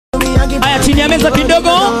Aya, chini ya meza kidogo.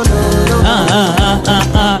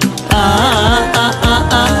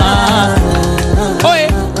 Oi,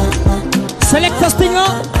 Selector Stinger.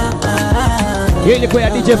 Here ilikuwa ya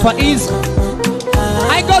DJ FAEEZ.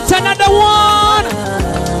 I got another one.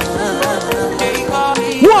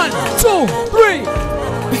 1, 2, 3.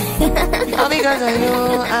 All because of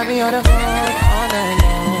you, I be on the phone all night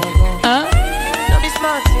long. Don't be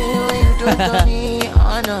smart when you do it to me.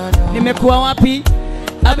 Oh no. Nimekuwa wapi?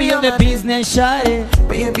 I be on the business side.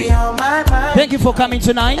 Baby on my mind. Thank you for coming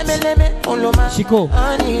tonight. Chico.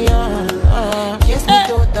 Kiss me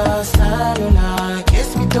to the cellular,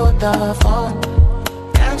 kiss me to the phone.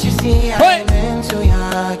 Can't you see I'm into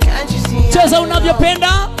ya? Can't you see? Cheza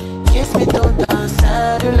unavyopenda. Kiss me to the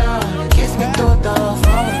cellular, kiss me to the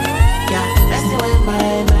phone. Yeah, messing with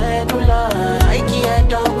my medulla. I can't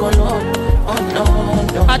talk alone. Oh no,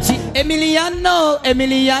 no. Achi Emiliano.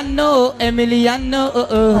 Emiliano.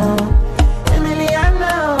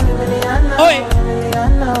 Oi,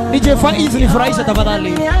 DJ FAEEZ nifurahisha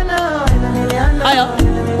tafadhali. Aya,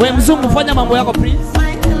 we mzungu fanya mambo yako please.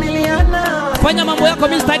 Fanya mambo yako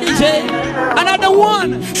Mr. DJ. Another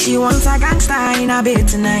one. She wants a gangster in a bed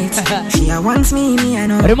tonight. She wants me, I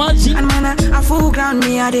know. Remanchi. And man, a full ground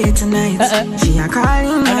me a day tonight. She a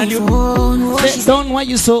calling my phone. Don't why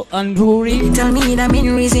you so unruly. Tell me the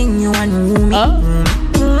main reason you want me.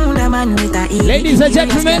 The man with a E. Ladies and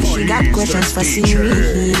gentlemen, she got questions for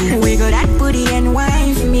Siri. We got that booty and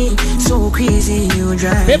wine for me. So crazy you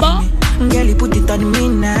drive. Beba. Girl, you put it on me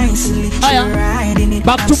nicely. Riding it,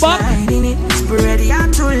 back to back. Spread your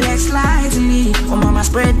two legs slightly. Oh mama,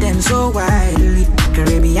 spread them so widely.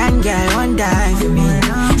 Caribbean girl won't die for me.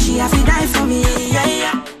 She have to die for me. Yeah,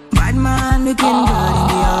 yeah. Bad man looking good in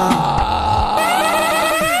the eye.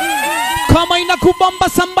 Kama inakubamba,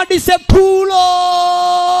 somebody say pull up.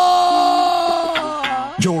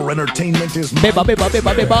 Your entertainment is beba.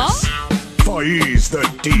 FAEEZ the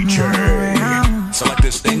DJ. Select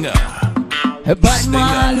this stinger. Bad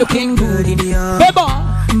man looking good in the eye. Beba.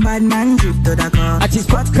 Bad man drip to the car. At his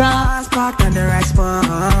podcast parked on the right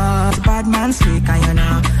spot. Bad man slick and you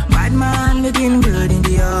know. Bad man looking good in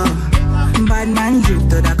the eye. Bad man drip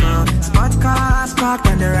to the car. Spot cars parked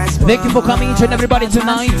on the right spot. Thank you for coming each and everybody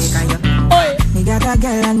tonight. Oi. Me got a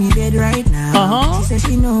girl on me bed right now. She says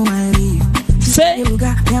she know I leave. Say,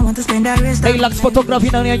 hey, Lux photography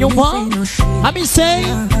na niya nyumba. Ami say,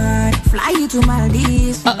 fly you to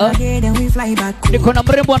Maldives. Then we fly back. Niko na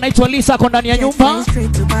mrembo anaitwa Lisa kwa ndani ya nyumba.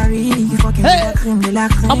 Hey,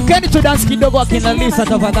 I'm getting to dance kidogo akina Lisa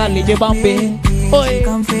tafadhali jebambe. Oi.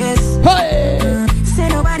 Hey. Say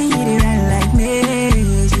nobody hit it right like me.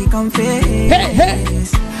 She confess. Hey, hey.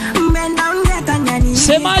 Bend down, get on your knees.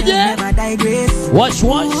 Semaje? Wash.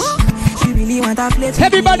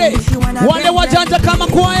 Everybody, wale wajanja kama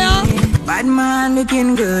kwaya. Bad man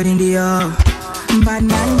looking good in the air. Bad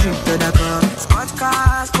man drip to the car. Spot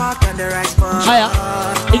cars parked on the right spot. Haya,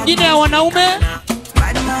 ingine ya wanaume.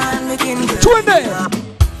 Bad man looking good. Twende.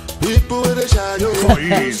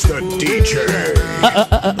 FAEEZ the DJ.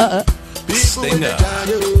 Stinger.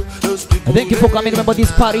 Thank you for coming. Remember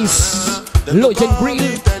this Paris Lodge and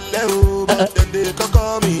Grill.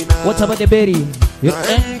 What's about the berry? Your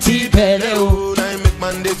empty belly. Make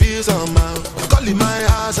man they feel somehow. Calling my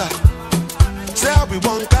house. Say I be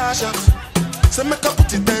one cash out. Say make up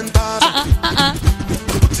put it 10,000.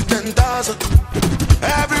 Put it 10,000.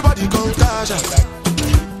 Everybody come cash out.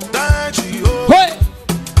 Thank you. Hey.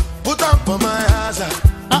 Put up for my house.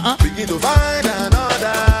 Begin to find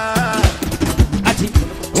another.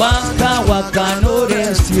 Waka no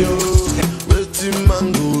rest you. Waiting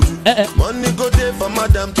mango. Money go there for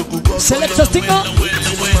madam to cook up. Selector Stinger.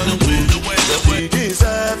 Waiting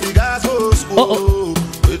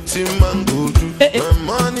mango. My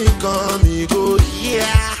money come me go.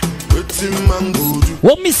 Yeah. Waiting mango.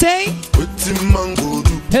 What me say? Waiting mango.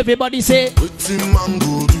 Everybody say. Waiting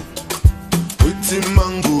mango. Waiting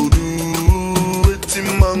mango.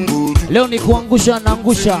 Waiting mango. Leo ni kuangusha na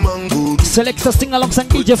angusha. Selector Stinger alongside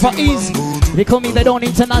DJ FAEEZ. They call me the Don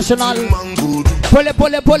International. Pole.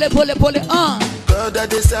 God that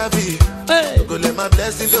they serve me. Hey. Go let my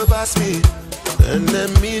blessing go pass me. And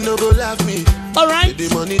then me no go laugh me. Alright. The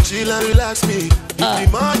money chill and relax me. If the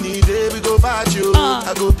money there we go fight you.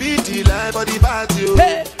 I go beat the life for the party.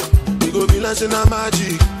 Hey. We go be launching a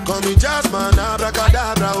magic. Call me Jasmine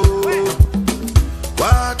abracadabra.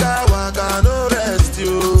 Waka no rest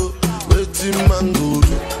you. Waiting mango.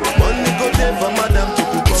 Money go there for madam to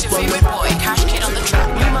cook up. It's your favorite boy, Cash Kid on the track.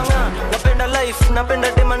 Napenda life,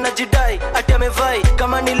 napenda dema na jidai. Ati amevai,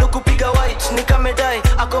 kama nilukupiga white nikamedai.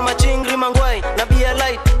 Ako machingri mangwai, na bia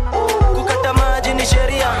light. Kukata maji ni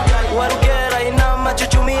sheria.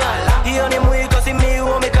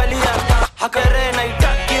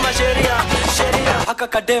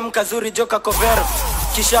 kadem kazuri joka kovero.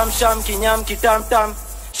 Kishamsham kinyam kitamtam.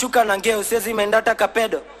 Shuka na ngeo sezi mendata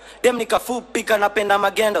kapedo. Dem nikafupi kanapenda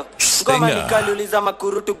magendo. Ngoma nikaliuliza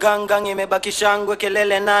makurutu gangang imebaki shangwe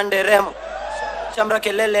kelele na nderemo. Shamra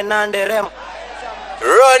kelele na nderemo.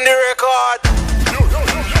 Run the record.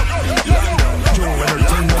 Your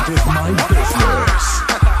entertainment is my business.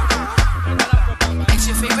 It's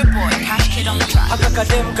your favorite boy, Cash Kid on the track.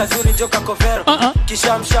 Akakadem kazuri joka kovero.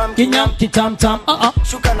 Kishamsham kinyam kitamtam.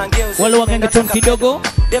 Shuka na ngeo wale wa gengetone kidogo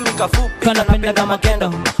dem nikafupi kanapenda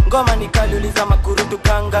magendo. Ngoma nikaliuliza makurutu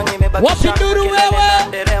gangang imebaki wapinduru wewe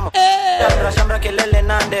nderemo. Shamra kelele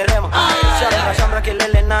na nderemo. Shamra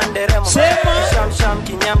kelele na nderemo. Kishamsham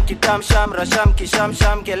kinyam kitam shamra sham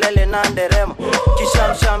kishamsham kelele na nderemo.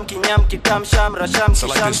 Kishamsham kinyam kitam shamra sham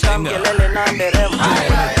kishamsham kelele na nderemo.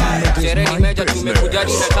 Sherehe meja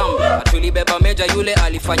tumekujadi na tamba. Tulibeba meja yule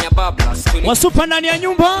alifanya bablas. Wasupa ndani ya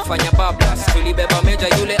nyumba Fanya bablas. Tulibeba meja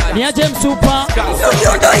yule ni aje msupa.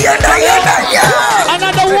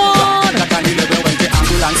 Another one.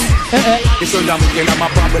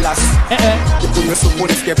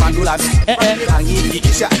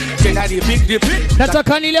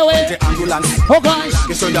 Nataka nilewe. Oh gosh.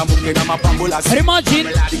 Imagine.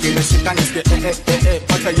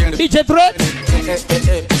 DJ Threat.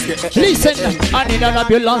 Listen. I need an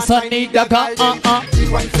ambulance. I need a car.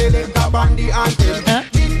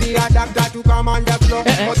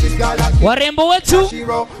 Warembo wetu.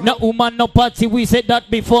 No woman, no party. We said that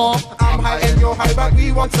before. I'm high and you're high, but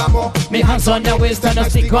we want some more. Me hands on your waist and a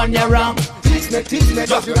stick on your arm.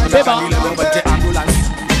 Beba.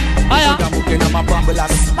 Aya.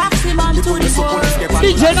 Maximum to the floor.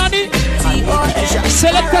 DJ Nani.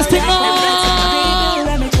 Selector stick on.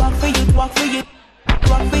 Let me walk for you, walk for you,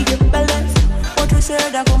 walk for you, balance. What you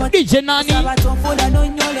said, I come DJ Nani.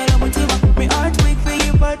 Me heart weak for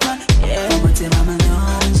you, but man. Yeah, but mama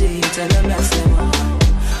knows you tell them that's the one.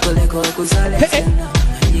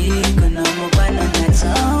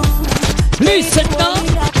 Listen now.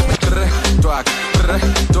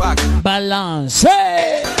 Balance.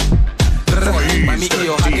 Hey.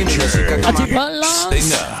 Ati balance.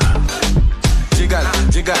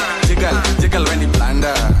 Jiggle when you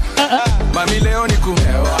blunder. Mami leo ni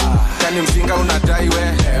kuhewa. Kani mzinga unadai we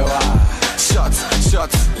hewa. Shots.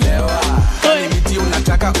 Kani miti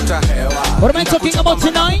unataka utahewa. What am I talking about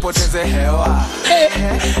tonight? Hey.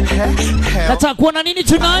 Nataka kuona nini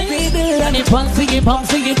tonight? Yani bouncing it.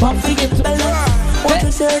 What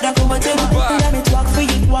you said, I come and tell you. Let me talk for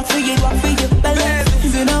you, walk for you, walk for you, balance.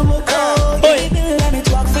 You know what? Let me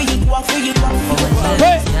talk for you, walk for you, walk for you.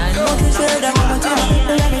 What you said, I come and tell you.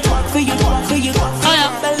 Let me talk for you, walk for you, walk for you,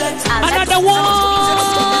 balance. Another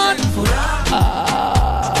one.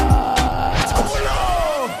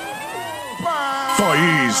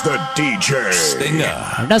 FAEEZ the DJ.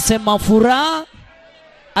 Nasema furaha.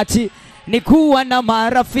 Ati nikuwa na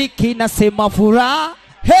marafiki nasema furaha.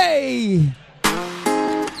 Hey.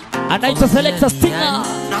 Anaitwa Selector Stinger.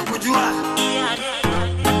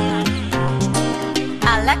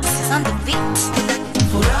 Alex is on the beat.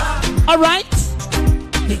 All right.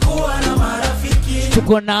 Nikuwa na marafiki.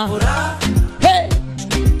 Tuko na Furaha. Hey.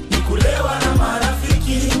 Nikulewa na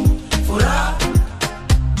marafiki. Furaha.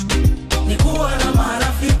 Nikuwa na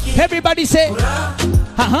marafiki. Everybody say Furaha.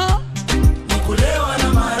 haha. Nikulewa na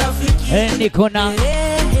marafiki. Hey, niko na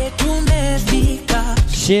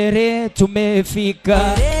sherehe tumefika.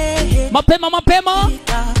 Mapema.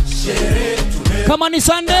 Kama ni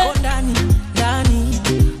Sunday.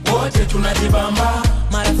 Wote tunajibamba.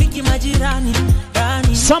 Marafiki majirani.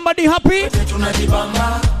 Somebody happy?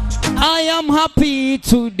 I am happy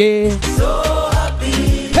today. So happy.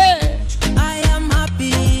 Hey. I am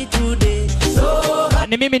happy today. So happy.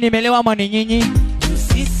 Ni mimi nimelewa ama ni nyinyi?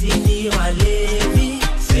 Sisi ni walevi.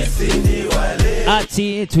 Sisi ni walevi.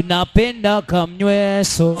 Ati tunapenda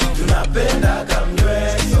kamnyweso.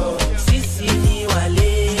 Sisi ni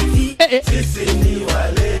walevi. Sisi ni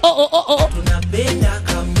walevi. Oh. Tunapenda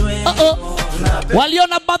kamnyweso.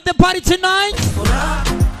 Waliona about the party tonight? Furaha.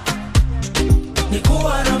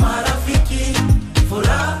 Nikuwa na marafiki.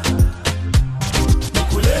 Furaha.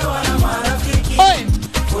 Nikulewa na marafiki. Oi.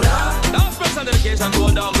 Furaha.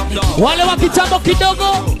 Wale wa kitambo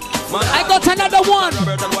kidogo. I got another one.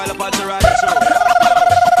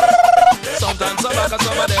 Sometimes some back and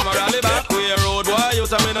some of them are rally back. We a road boy, you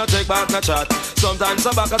tell me no take back no chat. Sometimes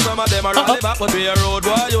some back and some of them are rally back, but we a road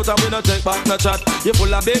boy, you tell me no take back no chat. You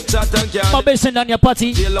full of big chat and can't. My best friend on your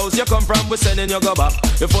party. The house you come from, we sending you go back.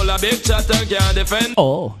 You full of big chat and can't defend.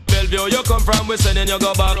 Oh. Bellevue you come from, we sending you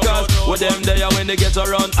go back. With them there when they get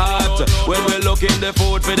around hot. When we look in the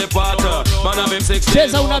food for the pot. Man of him 16.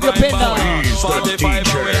 Cheza unavyopenda. 45 we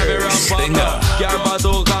have a ramp. Car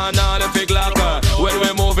bazooka and all the big locker. When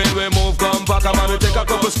we move in, we move come back. Man we take a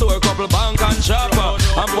couple store, couple bank and shop.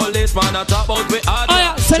 And policeman a top out we hot. Oh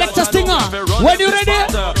yeah, Selector Stinger. When you ready?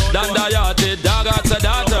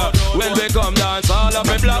 When we come dance all of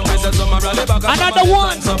the black faces, some rally back. Another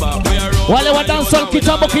one. Wale wa dance all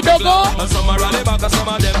kitambo kidogo. Some rally back, some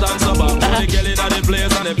of them dance back. They get in the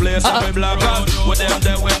place and the place of the black out. With them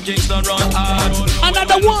there when Kingston run hard.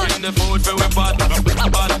 Another one. The food for we pot.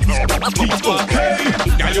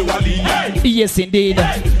 Yes indeed.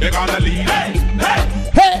 Hey.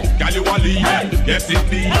 Yes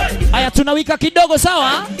indeed. Aya tunawika kidogo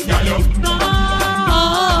sawa?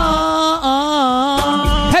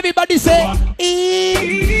 Everybody say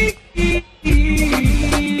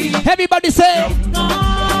everybody say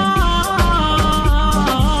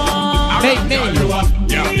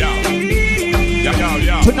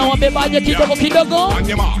tunawabebaje kidogo kidogo.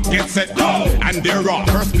 Get set down and they're raw.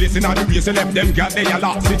 First place in all the race, left them got they a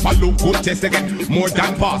lost. If I look good, test again more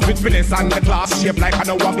than pass. With finesse and the class, shape like an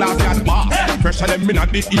hourglass and boss. Pressure them in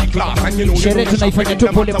at the E-class and you know sherehe tunaifanya tu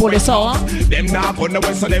pole pole sawa. Them now gonna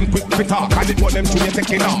wait so them quick to talk and it want them to be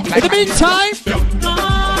taking off.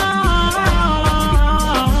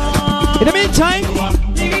 In the meantime,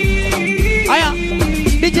 aya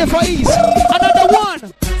DJ FAEEZ, another one.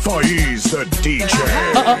 FAEEZ the DJ.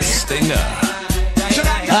 Stinger.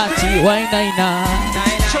 Ati wainaina.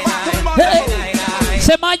 Hey,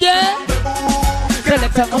 semaje?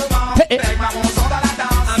 Selector. Hey.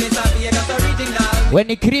 When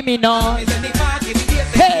the criminal.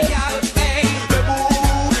 Hey.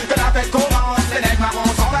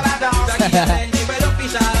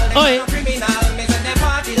 Oi.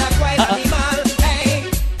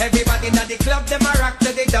 Everybody in the club, them a rock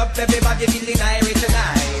to the dub. Everybody feeling Irish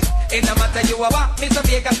tonight. It no matter you a what, Mr.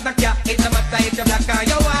 Vegas knock ya. It no matter if you black or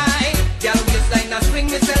you white. Girl waistline a swing,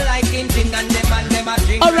 me say like engine and them a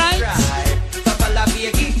drink. All right.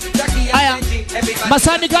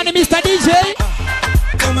 Masani gani Mr. DJ?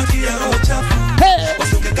 Hey.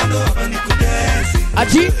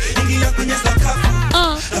 Ati.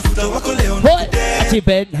 Boy. Ati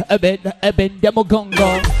ben ya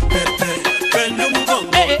mugongo.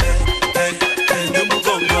 Hey.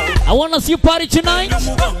 I wanna see you party tonight.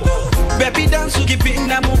 Baby dance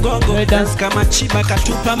ukipinda mugongo. Dance kama chiba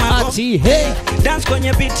katupa mago. Ati hey. Dance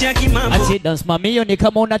kwenye beat ya kimambo. Ati dance mamio ni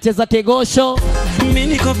kama unacheza kegosho. Mimi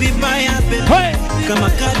niko vibaya baby. Hey. Kama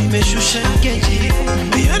kadi imeshusha geji.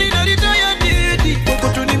 Yani dalita ya didi. Poko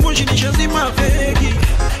tunimushi nishazima fegi.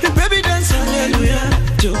 Baby dance hallelujah.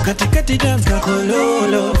 Jo katikati dance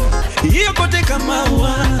kakololo. Hiyo kote kama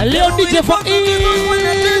ua. Leo DJ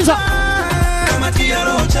FAEEZ. Kama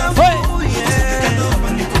tiaro chafu.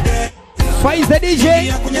 FAEEZ the DJ.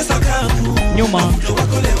 Nyuma.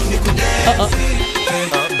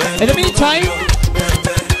 In the meantime.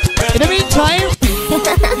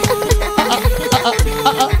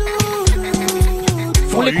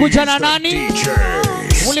 Ulikuja na nani?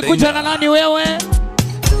 Ulikuja na nani wewe?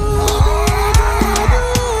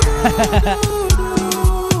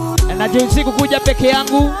 Najua kukuja peke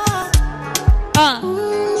yangu.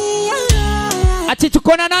 Ati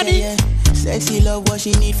tuko na nani? Sexy love what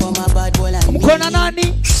she need for my bad boy and mko na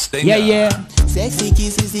nani? Yeah. Sexy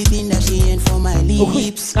kisses the thing that she ain't for my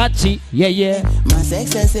lips. Ati, yeah. My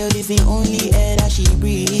sex herself is the only air that she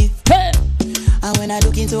breathes. Hey. And when I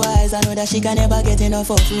look into her eyes, I know that she can never get enough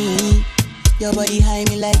of me. Your body high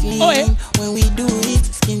me like lean. Oh, yeah. When we do it,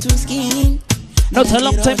 skin to skin. Not a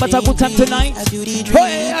long time, but a good time tonight.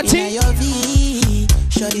 Hey, Ati.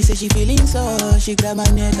 Shorty say she feeling so. She grab my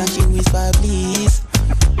neck and she whisper, please.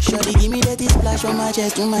 Shorty give me that splash from my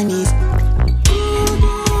chest to my knees.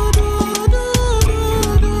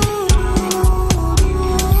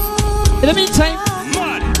 In the meantime,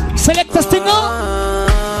 Selector Stinger.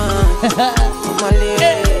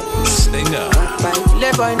 Stinger.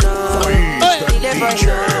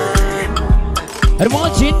 I'm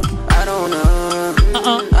watching. I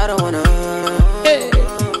don't wanna. Hey.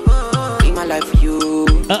 Live my life for you.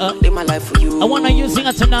 Live my life for you. I wanna you sing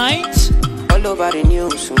it tonight. All over the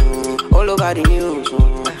news. All over the news.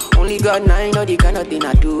 Only God know the kind of thing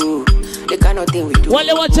I do. The kind of thing we do.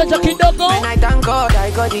 Wale wachacha kidogo. When I thank God,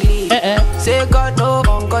 I got the lead. Say God no,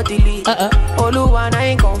 on God the lead. Oluwa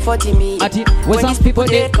ain't comforting me. When these people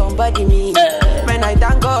they comfort me. When I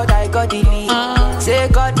thank God, I got the lead. Say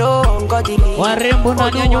God no, on God the lead.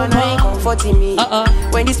 Oluwa ain't comforting me.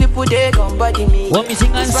 When these people they comfort me. What me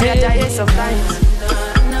sing and say? Sometimes.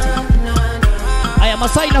 I am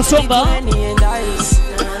Masai na songa.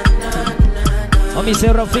 Mami se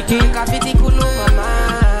rafiki. Kafiti kulu mama.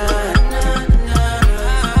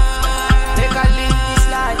 Take a live this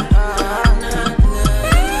life.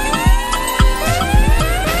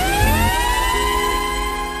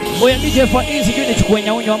 Boya DJ FAEEZ sijui nichukue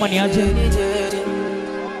nyaunyo ama niaje.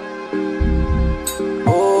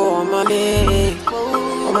 Oh my leg,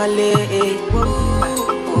 oh my leg,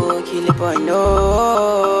 oh kill it boy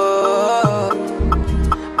no.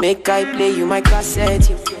 Make I play you my cassette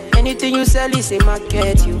you. Anything you sell is a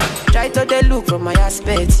market you. Try to they look from my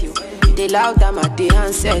aspect you. They loud them at the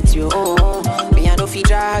handset you. Oh, me I know fi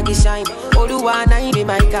drag it shine. All you wanna be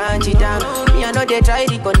my country down. Me I know they try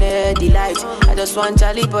to connect the light. I just want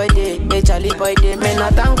Charlie boy day, me Charlie boy day. Me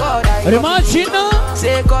not thank God I Remachina.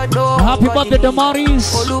 Say God no. Happy birthday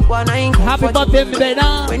Damaris. Happy birthday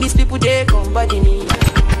Mbena. When these people they come body me.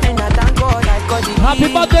 And I thank God I got it. Happy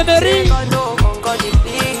birthday Mary. God no come God it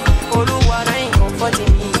me. All you wanna ain't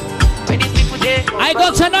comforting me. When these people they come I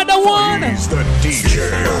got another one. He's the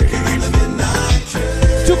DJ.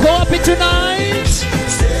 To go up it tonight.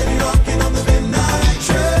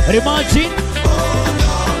 Imagine.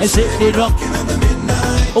 Is it the rock?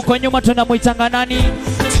 Uko nyuma tunamuitanga nani?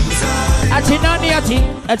 Ati nani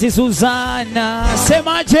ati Susanna.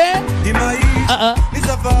 Semaje?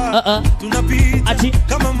 Ati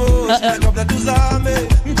kabla tuzame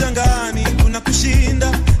mchangani kuna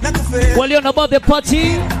kushinda na kufeli. Waliona about the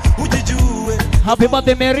party. Ujijue. Happy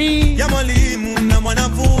birthday Mary. Ya mwalimu na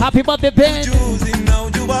mwanafunzi. Happy birthday Ben. Ujuzi na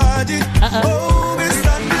ujuaji. Oh,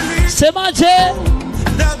 Semaje?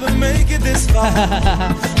 Never make it this far.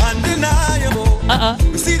 Undeniable.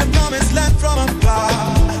 We see the promise left from afar,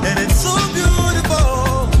 and it's so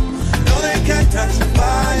beautiful. No, they can't touch the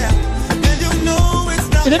fire, and you know it's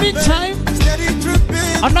not. In the meantime,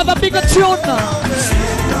 another bigger tune.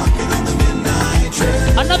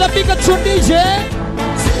 Another bigger tune, DJ.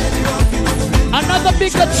 Another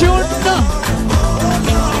bigger tune.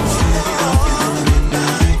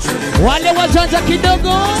 Wale wajanja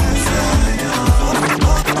kidogo.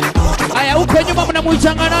 Aya, uko nyuma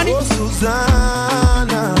mnamuichanga nani?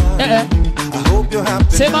 Susanna. I hope you're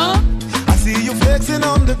happy. Sema. I see you flexing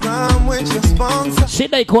on the ground with your sponsor.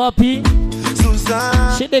 Shida iko wapi?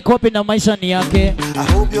 Susanna. Shida iko wapi na maisha ni yake? I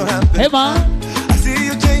hope you're happy. Ema. I see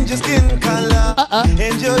you change your skin color.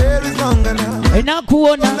 And your hair is longer now.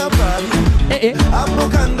 Inakuona.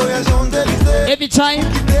 Every time.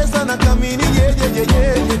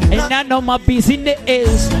 And I know my business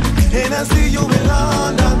is. And I see you in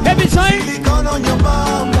London. Every time. Silicone on your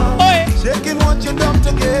mama. Oi. Shaking what you done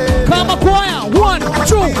together. Come on, choir. 1,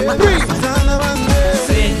 2, 3.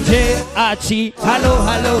 Senje achi. Hello,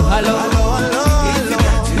 hello, hello.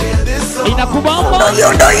 Inakubamba.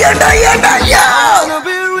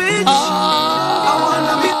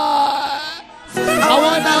 I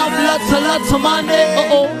wanna have lots of money.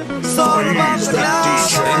 So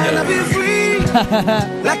wanna be free.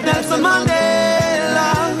 Like Nelson Mandela.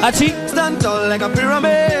 Achi. Stand tall like a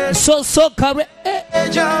pyramid. So correct.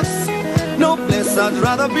 Just no place I'd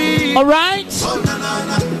rather be. All right.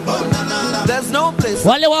 There's no place.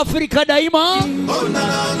 Wale wa Afrika daima.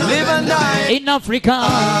 Live and die in Africa.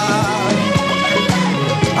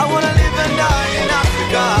 I wanna live and die in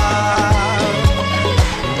Africa.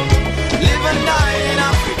 Live and die in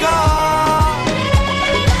Africa.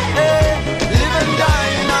 Hey, live and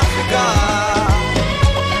die in Africa.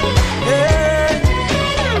 Hey,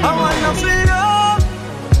 I wanna freedom.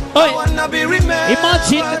 I wanna be remembered.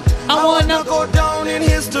 Imagine, I wanna go down in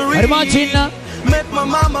history. Imagine. Make my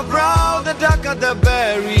mama proud. The darker the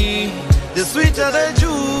berry, the sweeter the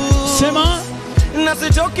juice. Sema.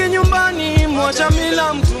 Nasitoke nyumbani mwacha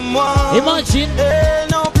mila mtumwa. Imagine. Hey,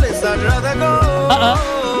 no place I'd rather go.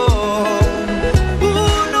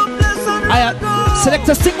 No place I'd rather go.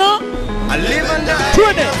 Selector singer. I live and die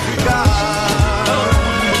in Africa.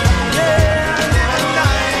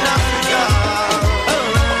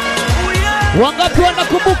 Wangapi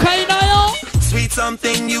wanakumbuka inayo? Sweet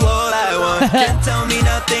something, you all I want. Can't tell me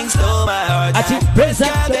nothing, stole my heart. I think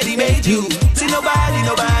present that he made you. See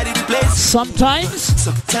nobody replace. Sometimes.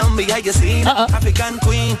 So tell me how you see African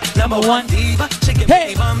queen, number one diva. Shake it,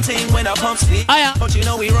 hey. Bum ting when I pump speed. Don't you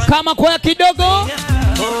know we run? Kama kwa kidogo.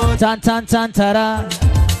 Tan tan tan tara.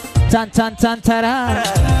 Tan tan tan tara.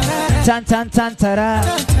 Tan tan tan tara.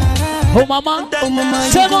 Oh mama,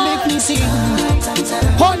 Sema.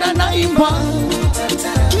 Hona na imba.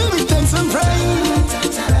 Give me thanks and praise.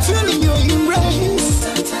 Feeling your embrace.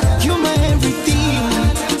 You're my everything.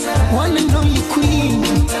 Wanna know you queen.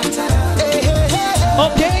 Hey, hey, hey.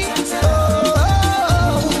 Okay.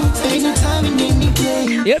 Oh, anytime and any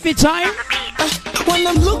day. Every time. When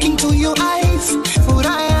I'm looking to your eyes,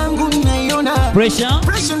 furaha yangu naiona.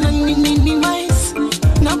 Pressure na nini mais,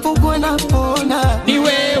 napokuwa napona. Ni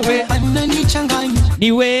wewe ananichanganya,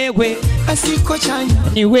 ni wewe asiko chanya,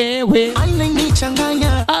 ni wewe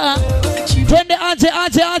ananichanganya. Twende aje.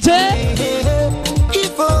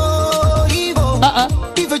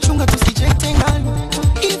 Ivo chunga tusijitengane.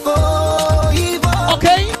 Ivo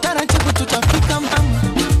okay, taratibu tutafika mama.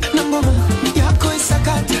 Na ngoma yako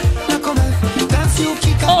isakata, na koma dance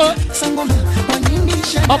ukikata. Sangoma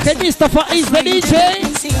wanindisha. Okay, Mr. FAEEZ the DJ.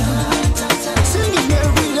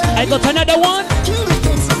 I got another one.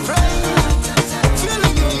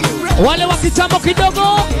 Wale wa kitambo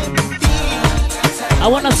kidogo. I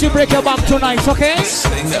wanna see break your back tonight, okay?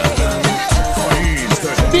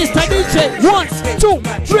 Mr. DJ, 1, 2,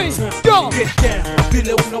 3, go!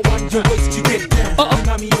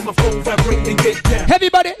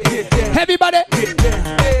 Everybody!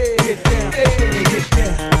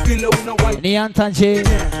 Ni antanje.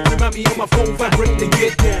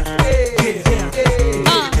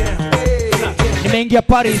 Nimeingia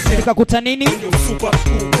Paris, nikakuta nini?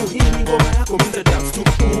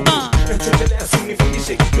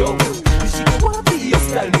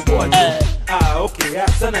 Okay,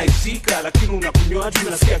 sana ishika lakini unakunywa tu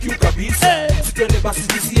unasikia kiu kabisa. Sitende basi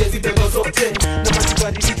zisie zibego zote na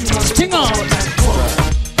majibaridi Tinga.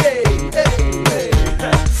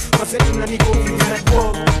 Masetu na niko views like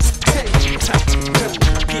wow.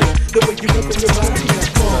 The way you move in your body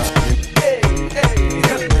like wow.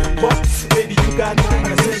 What? Baby you got my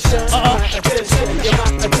attention. My attention. You're my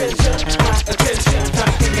attention. My attention.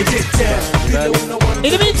 In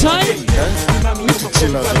the meantime,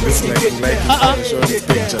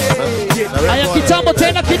 aya kitambo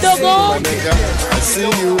tena kidogo. I see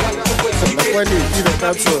you.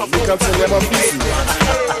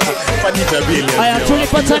 Aya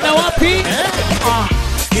tulipatana wapi?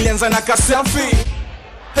 Ilianza na ka selfie.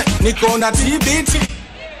 Niko na TBT.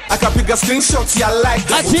 Akapiga screenshots ya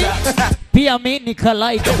like. Pia mimi nika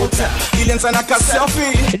like. Ilianza na ka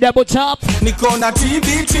selfie. Double tap. Niko na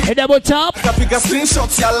TBT. Double tap. Akapiga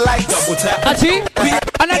screenshots ya like. Double tap.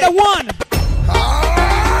 Another one.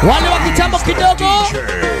 Wale wa kitambo kidogo.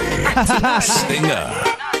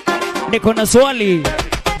 Niko na swali.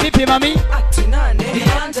 Vipi mami?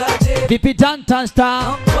 Vipi dance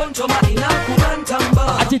star?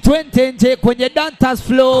 Ati twende nje kwenye dance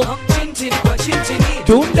floor.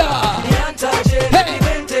 Tunda. Hey.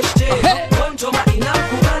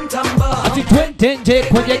 Ati twende nje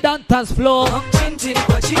kwenye dance floor.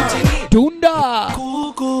 Tunda.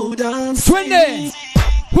 Twende.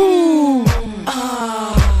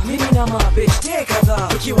 Mimi na mabeshte kadhaa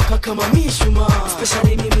ukiwaka kama mishuma,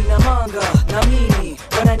 especially mimi na manga na mimi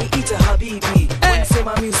wananiita habibi.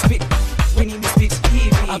 Wanasema mimi speak, when you speak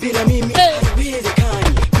hivi bila mimi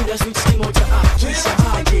haiwezekani. Bila switch moja kisha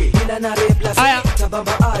aje bila na rebla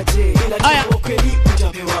tabamba aje bila jambo kweli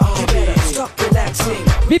utapewa aje. Stop relaxing.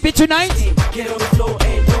 Vipi tonight? Get on the floor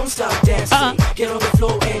and don't stop dancing. Get on the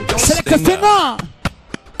floor and don't stop dancing.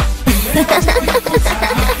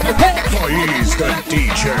 FAEEZ the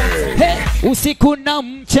DJ. Hey, usiku na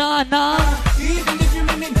mchana.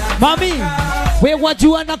 Mami, we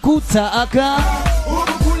wajua na kutaka.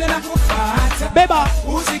 Beba.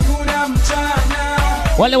 Usiku na mchana.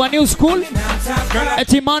 Wale wa new school.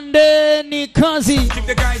 Eti Monday ni kazi.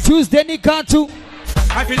 Tuesday ni katu.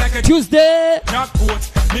 Tuesday.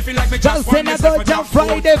 Thursday na go jump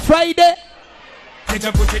Friday.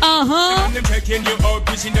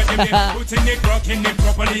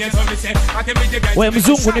 We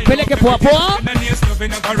mzungu nipeleke poa poa.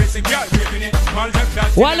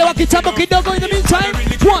 Wale wa kitambo kidogo in the meantime.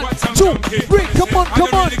 1, 2, 3, come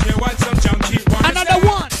on. Another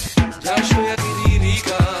one.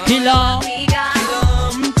 Kila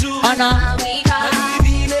ana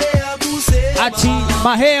ati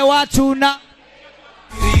mahewa tuna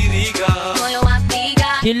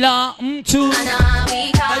kila mtu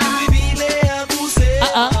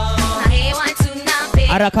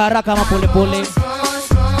haraka mapole pole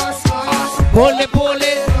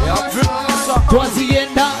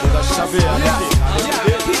twazienda.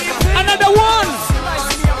 Another one.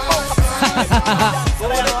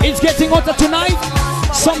 It's getting hotter tonight.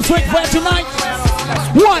 Some sweet fire tonight.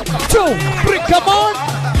 1, 2, 3, come on.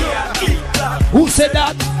 Who said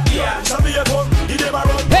that?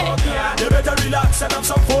 Hey. You better relax and have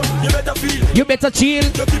some fun. You better feel. You better chill.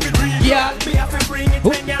 Yeah.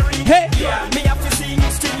 Hey.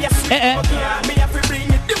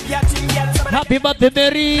 Happy birthday,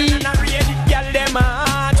 Mary.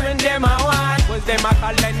 them a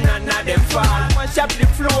call and none of them fall. Mash up the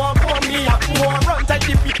floor, pour me a pour. Run to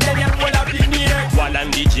the beat, then you pull up the knee. While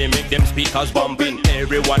and DJ make them speakers bumping.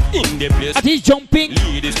 Everyone in the place. At he's jumping.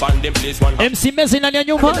 Lead is band them place one. MC Messi na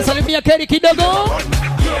nyuma. Salimia Keri kidogo.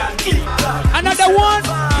 Another one.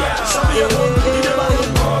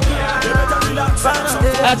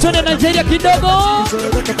 Atone Nigeria kidogo.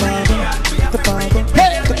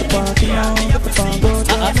 Hey.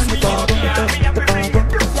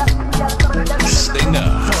 Stinger.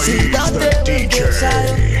 FAEEZ the DJ.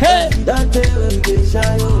 Hey.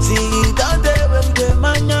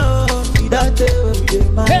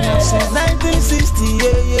 Since 1960,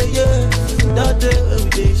 yeah.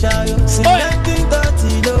 Since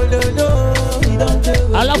 1930, no.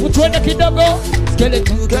 Alafu tuende kidogo.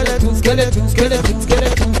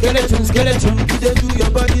 Skeleton.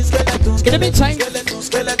 In the meantime,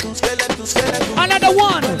 another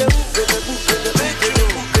one.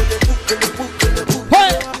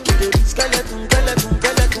 Hey.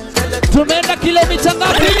 Tumeenda kilomita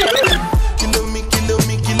ngapi?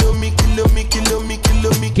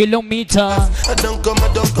 Kilometer. I don't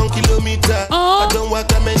come kilometer. I don't walk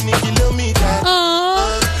that many kilometers.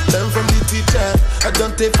 Learn from the teacher. I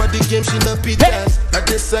don't take for the game, she no pitas. I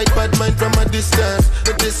decide bad mind from a distance.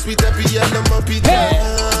 But this sweet happy, I love my pizza.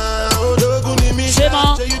 Oh, no, good me. Show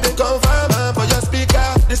you the confirm for your speaker.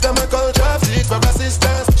 This time I call traffic for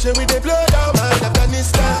assistance. Show me the blow down, man,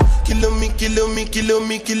 Afghanistan.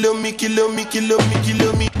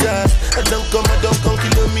 Kilometers. I don't come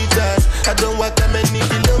kilometers. I don't walk that many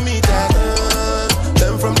kilometers.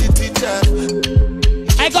 Learn from the teacher.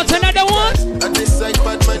 I got another one. I decide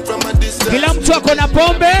bad mind from a distance. Kila mtu ako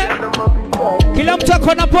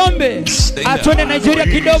na pombe. Atone Nigeria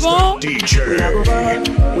kidogo.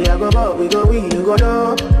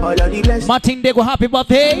 Martin Dego, happy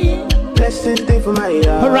birthday.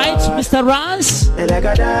 Alright, Mr. Raz. Hey.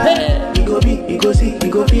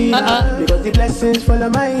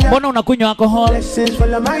 Mbona unakunywa alcohol? I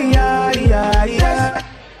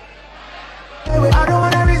don't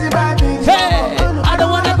wanna reason bad things. Hey, I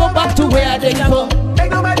don't wanna go back to where they go.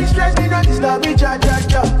 Make nobody stress me, not disturb me, cha.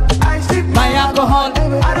 I sip my alcohol.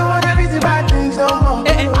 I don't wanna reason bad things no more.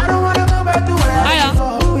 I don't wanna go back to where I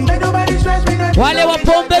go. Make nobody stress me, not while they were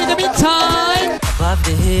pombe in the meantime. Above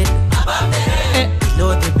the head,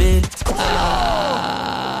 below the belt.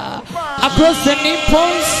 Across the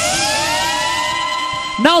nipples.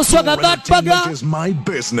 Now swagger that bugger. Is my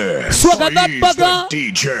business. Swagger that bugger.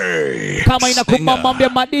 DJ. Kama inakuma mwambie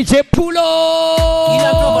ma DJ pulo.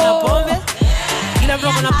 Kila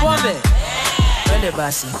mtu na pombe. Twende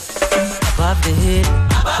basi. Above the head,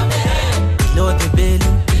 below the belly.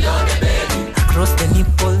 Across the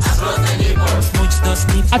nipples. Smooch those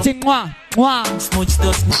nipples. Ati mwa. Smooch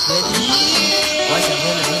those nipples. Washa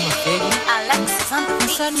mbele mama fegi. Alexis on the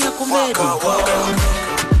Mshani ya kumedi.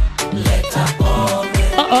 Leta pombe.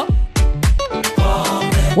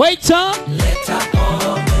 Waiter. Leta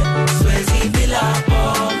pombe. Swezi bila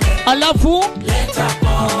pombe. Alafu. Leta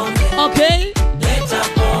pombe. Okay. Leta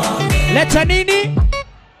pombe. Leta nini?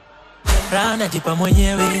 Rana jipa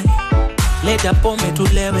mwenyewe. Leta pombe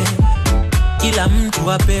tulewe. Kila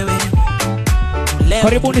mtu apewe.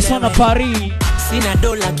 Karibuni sana Paris. Sina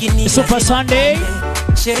dola lakini Super Sunday.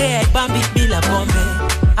 Sherehe haibambi bila pombe.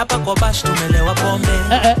 Hapa kwa bash tumelewa pombe.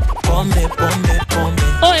 Pombe.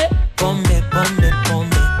 Oe. Pombe.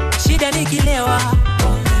 Shida nikilewa.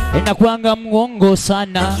 Inakuanga mwongo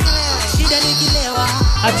sana. Shida nikilewa.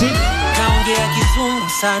 Ati naongea kizungu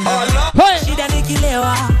sana. Shida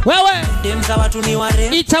nikilewa. Wewe. Demza watu ni ware.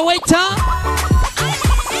 Ita waiter.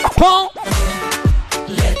 Pom.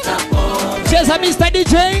 Leta pombe. Cheza Mr.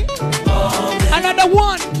 DJ. Another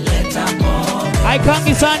one. Leta pombe.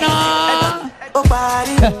 Aikangi sana. Oh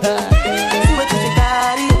party. See what you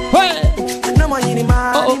carry. Hey. No more you need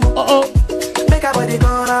money. Oh. Make a body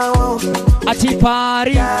go now. Ati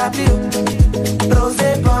party.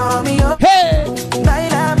 Rose for me. Hey.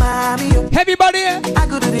 Baila mami. Everybody. I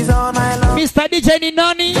could do this all night long. Mr. DJ ni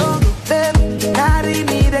nani? Carry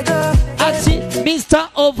me the go. Ati Mr.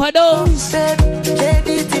 Overdose.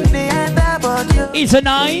 It's a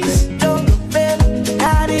nice.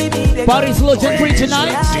 Paris legendary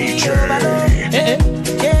tonight.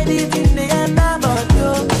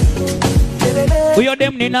 Huyo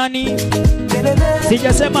dem ni nani?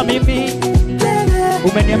 Sijasema mimi.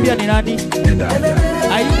 Umeniambia ni nani?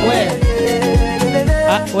 Ai we.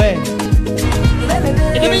 We.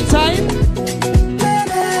 In the meantime,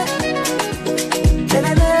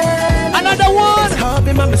 another one. Hop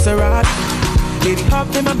in my Maserati. Lady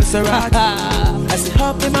hop in my Maserati. I said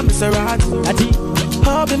hop in my Maserati.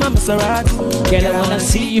 Hop in my Maserati. Girl, I wanna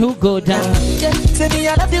see you go down. Say me,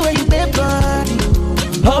 I love the way you bend body.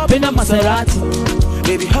 Hop in a Maserati.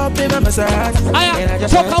 Baby, hop in my Maserati. Aya,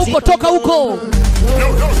 toka huko, toka huko.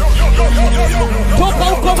 Toka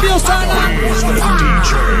huko mbio sana.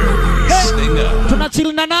 Hey,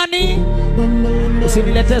 tunachill na nani?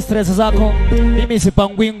 Usinilete stress zako. Mimi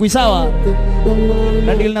sipangwingwi, sawa?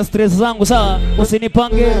 Na deal na stress zangu, sawa?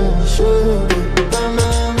 Usinipange.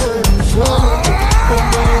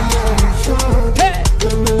 Hey.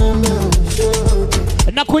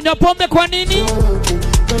 Na kunywa pombe kwa nini?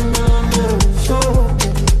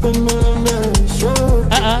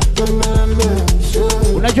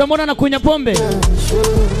 Unajua mbona nakunywa pombe?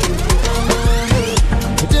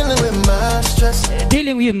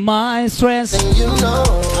 Dealing with my stress. And you know,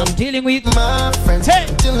 I'm dealing with my friends. Hey.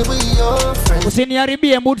 Dealing with your friends.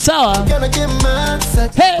 Usiniharibie mood, sawa? Gonna get my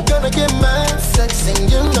sex. Hey. Gonna get my sex. And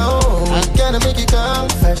you know, I gotta make you come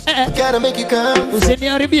fresh. Gotta make you come fresh.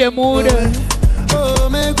 Usiniharibie mood. Oh,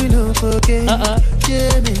 make we no forget.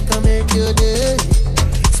 Yeah, make I make your day.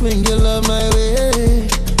 Swing your love my way.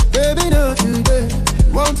 Baby, don't you dare.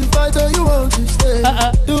 Want to fight or you want to stay?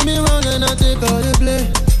 Do me wrong and I take all the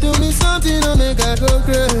blame. Do me something to make I go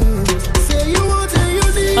crazy. Say you want and you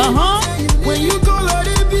need. When you call all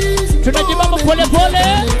the bees. Tunajibamba pole pole.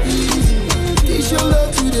 Teach your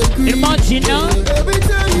love to the green. Imagine now. Every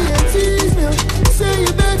time you tease me, say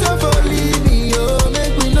you better for leave me. Oh,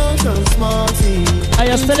 make me know some small thing.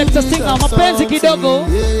 Aya, Selector singer, mapenzi kidogo.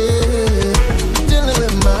 Dealing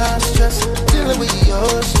with my stress, dealing with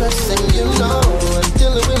your stress, and you know I'm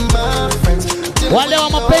dealing with my friends. Wale wa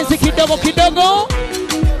mapenzi kidogo kidogo.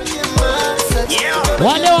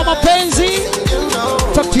 Wale wa mapenzi.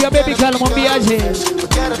 Talk to your baby girl, mwambiaje.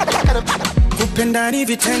 Kupendani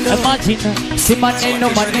vitendo. Imagine, si maneno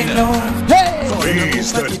maneno. Hey!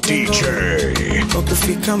 He's the DJ.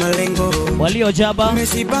 Ukifika malengo. Waliojaba.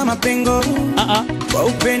 Umesiba mapengo. Kwa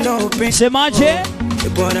upendo upendo. Semaje?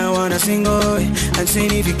 Bwana wana singo.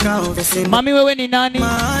 Ansini vikao vya sema. Mami wewe ni nani?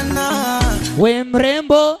 Maana. We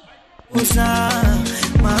mrembo. Usa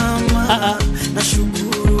mama.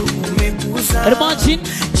 Nashukuru umekuza. Imagine.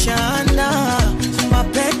 Chanda.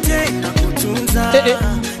 Mapete na kutunza.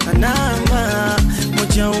 Namba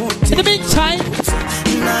moja wote. In the meantime.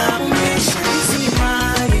 Na umeshanzima.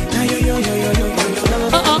 Na yo yo yo yo yo.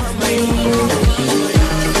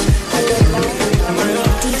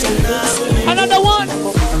 Another one.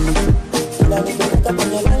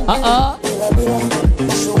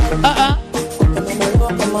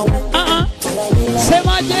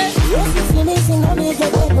 Semaje?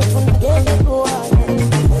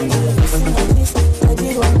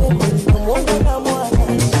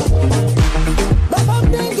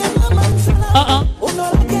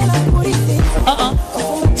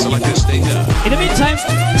 Selector Stinger. In the meantime,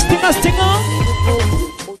 Stinger.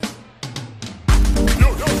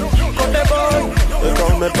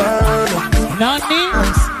 Nani?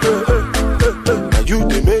 You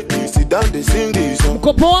they make me sit down, they sing this song.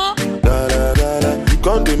 Uko poa? You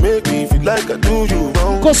can't they make me feel like I do you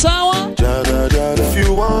wrong. Uko sawa? If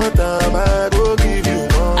you want time, I will give you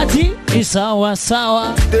more. Ati? Ni sawa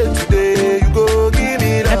sawa. Today you go give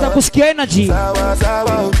me that. Nata kusikia energy. Sawa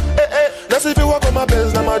sawa. Let's if you walk on my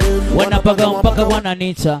best, now my dude. Wanapaga mpaka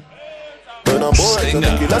wananita.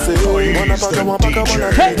 Stinger.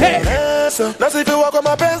 Hey, hey. Let's if you walk on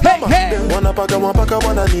my best, wanapaka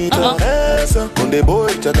wananita. Kunde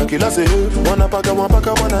boy chatakila se wanapaka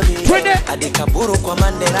wananita. Adikaburu kwa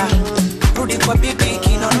Mandela, rudi kwa bibi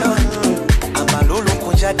Kinondo, amalulu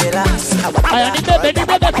kujadela. Aya ni bebe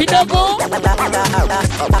kidogo.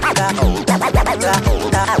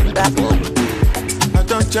 I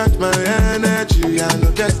don't charge my energy, I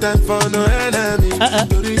don't get time for no enemy.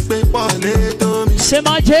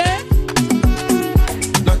 Semaje?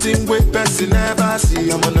 Nothing with person never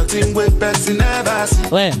see, I'm on nothing with person never see.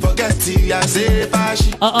 Forget it, I say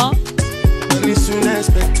bashi. Money soon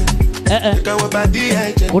expected.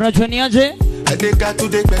 Unajua ni aje? Adeka to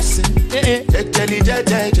the person.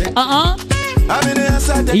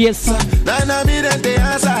 Yes.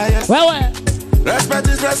 Wewe. Respect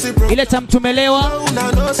is reciprocal. Ile tamtumelewa.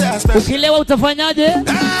 Ukilewa utafanyaje?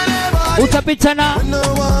 Utapitana.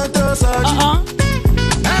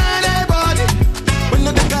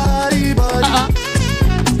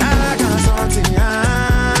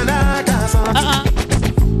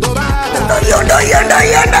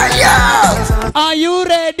 Are you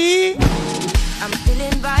ready? I'm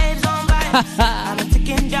feeling vibes on vibes. I'm a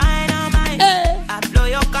ticking dynamite. I blow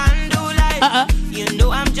your candle light. You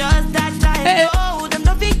know I'm just that type. Oh, them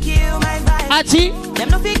no fit kill my vibe. Achi. Them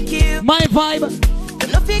no fit kill my vibe.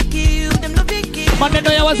 Them no fit kill. Them no fit kill.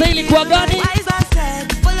 Maneno ya wazee ilikuwa gani?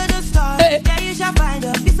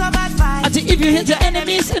 Ati if you hit your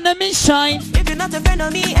enemies shine. If you're not a friend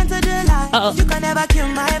of me, enter the light. You can never kill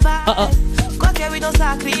my vibe. Cause here we don't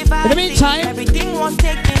sacrifice. In the meantime, everything was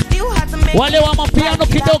taken. You had to make wale wa mapiano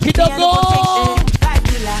kidogo.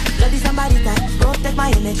 Bloody somebody that protect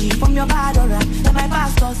my energy from your bad aura. Then my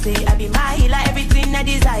pastor say I be my healer, everything I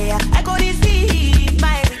desire. I go to see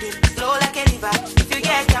my rhythm, slow like a river. If you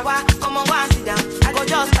get kawa, come on, one sit down. I go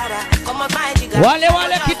just para, come on, my jigger. Wale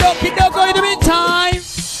kidogo in the meantime.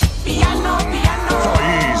 Piano.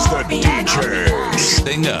 FAEEZ the DJ.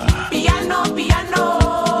 Stinger. Piano.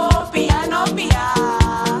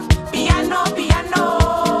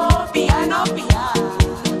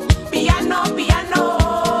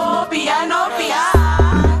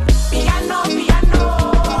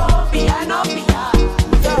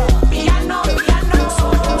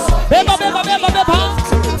 Beba.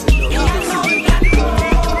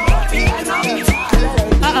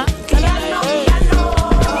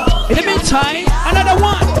 In the meantime, another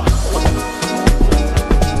one.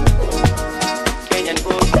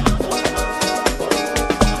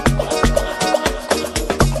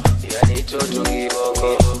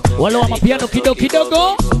 Wale wa mapiano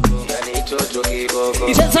kidogo.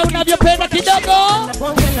 Sasa unavyopenda kidogo.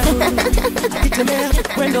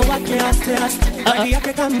 Mwendo wake aste rangi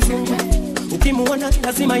yake kama mzungu. Ukimuona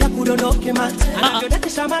lazima yakudondoke mate.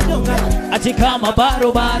 Anavyodakisha madonga. Ati kama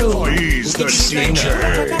baro. FAEEZ the DJ.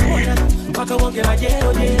 Mpaka wonge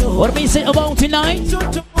majero. What do we say about tonight?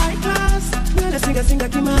 Singa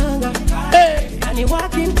kimanga. Yani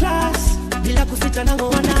working class. Bila kusita nango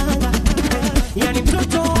wananga. Yani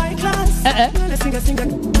mtoto high class. Singa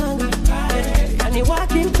kimanga. Yani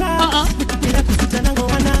working class. Bila kusita nango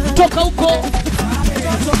wananga. Toka huko.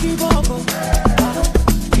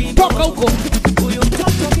 Huyo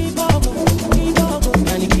mtoto kibogo.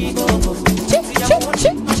 Yani kibogo.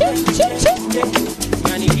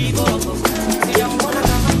 Yani kibogo. Sijamuona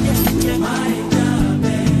kama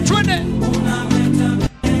Twende.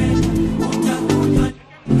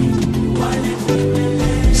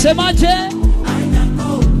 Semaje?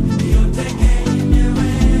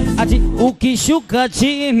 Ati ukishuka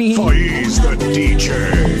chini. FAEEZ the DJ.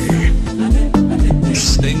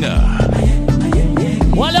 Stinger.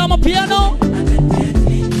 Wale wa mapiano.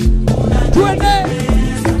 Twende.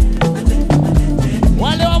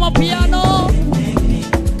 Wale wa mapiano.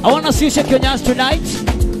 I wanna see you shake your ass tonight.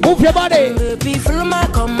 Move your body. Baby, follow my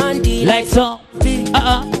command. Like so.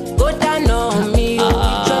 Go down on me.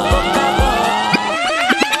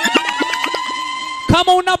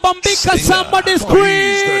 Kama unabambika, somebody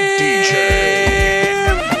scream.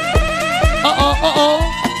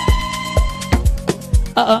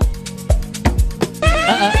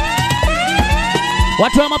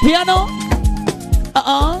 Watu wa mapiano.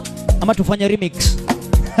 Ama tufanye remix.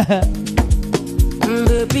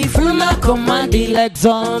 Baby, follow my command. Legs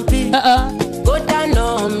on. Go down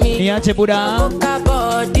on me. Niache buda.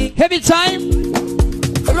 Heavy time.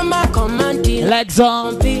 Follow my command. Legs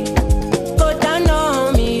on. Go down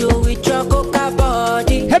on me, you with your coca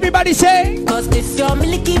body. Everybody say. Cause this your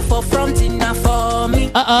milky for front enough for me.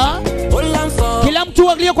 Hold on for. Kila mtu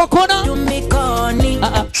aliye kwa kona. You make honey.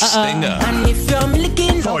 Stinger. And if you're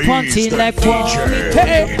milking for front like for me.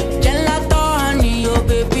 Hey. Gelato honey, oh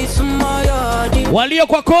baby, small yodi. Walio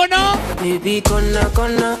kwa kona. Baby,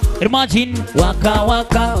 kona. Imagine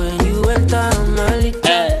waka. When you enter Mali.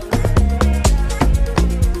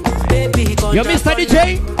 Baby, kona. Yo Mr.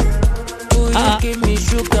 DJ. Give me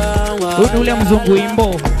sugar. Unule mzungu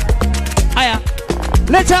imbo. Aya.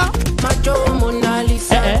 Later. Macho Mona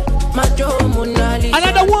Lisa. Macho Mona Lisa.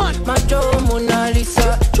 Another one. Macho Mona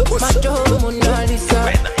Lisa. Macho Mona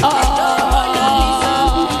Lisa.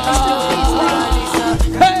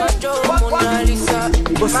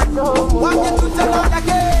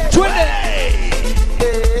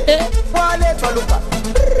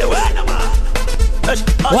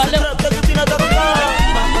 Wale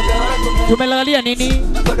tumelalia nini?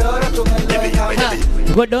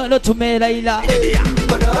 Godoro tumelaila.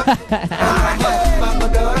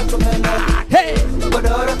 Hey.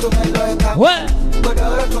 We.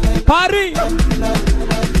 Pari.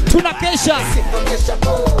 Tunakesha.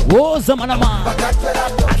 Wo zamanama.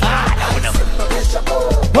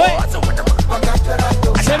 We.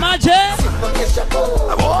 Semaje?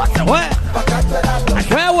 We.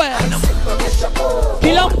 Wewe.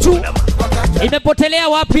 Kila mtu imepotelea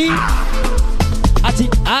wapi? Ati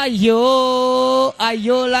ayo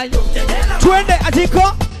la. Twende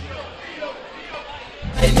atiko.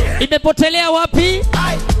 Imepotelea wapi?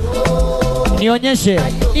 Nionyeshe.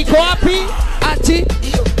 Iko wapi? Ati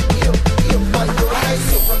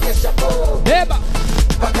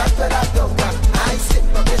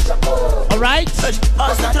right.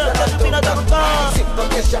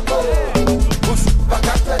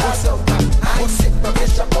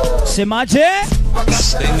 Semaje.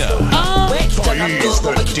 Stinger. FAEEZ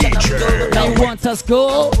the DJ. They want us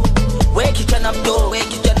go.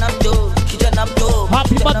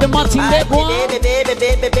 Happy birthday, Martin Legwa.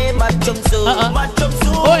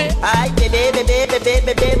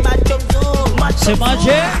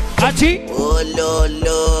 Semaje. Ati.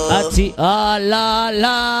 Ati.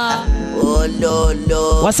 La.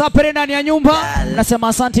 Wasapere ndani ya nyumba. Nasema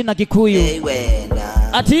asante na Kikuyu.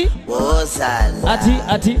 Ati.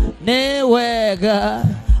 Ati. Newega.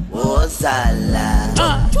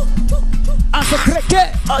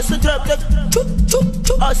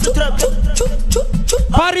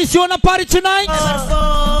 Paris, you wanna party tonight?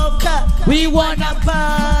 We wanna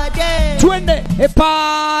party. Twende,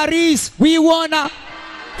 Paris, we wanna.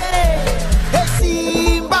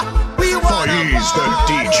 FAEEZ the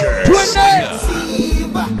DJ. Twende.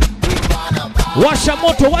 Washa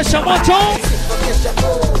moto.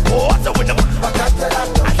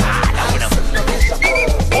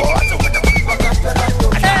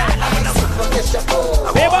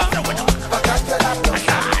 Beba.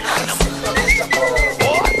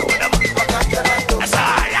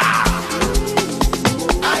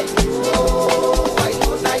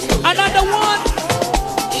 Another one.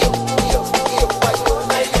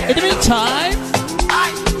 In the meantime,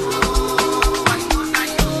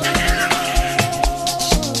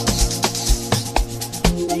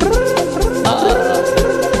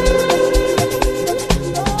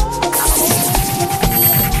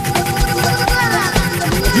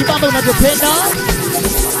 mambo unavyopenda.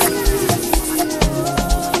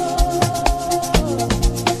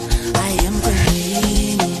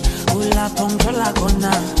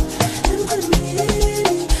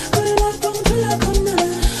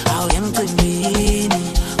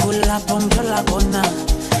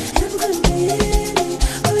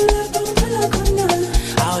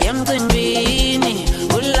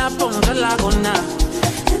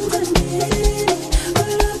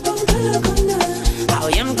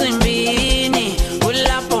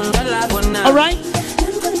 All right.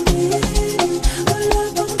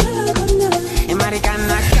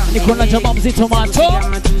 Niko na jamaa mzito macho.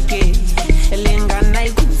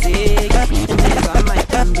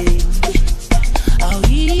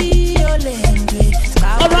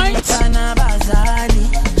 All right.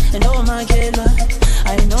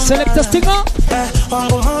 Selector Stinger.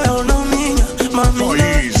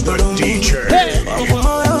 FAEEZ the DJ. Hey.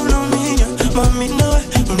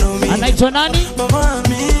 Anaitwa nani?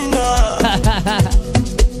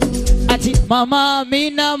 Ati Mama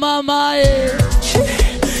Mina Mama eh.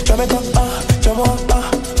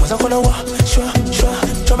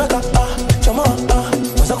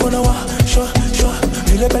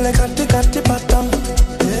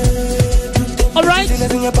 All right.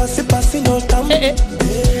 Hey.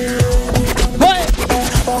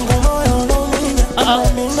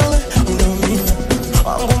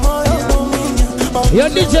 Yo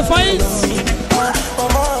DJ FAEEZ.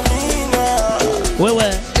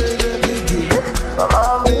 Wewe.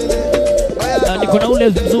 Niko na ule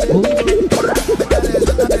mzungu.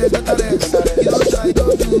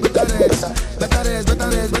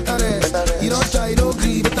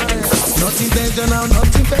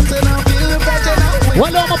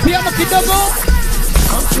 Wale wa mapiano kidogo.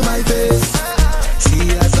 Come to my face.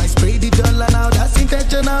 See as I spray the dollar now. That's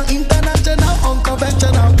intentional, international,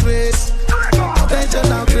 unconventional grace.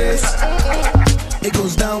 Conventional grace. It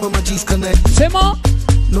goes down when my G's connect. Say more.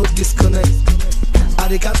 No disconnect. I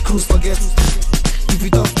they catch cruise forget. If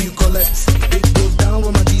it up you collect. It goes down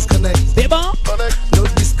when my G's connect. Beba. No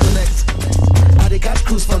disconnect. I they catch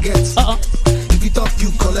cruise forget. If it up you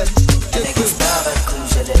collect.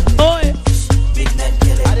 Oi.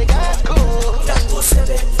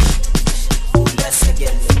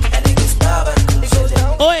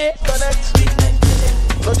 Oi.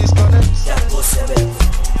 No disconnect.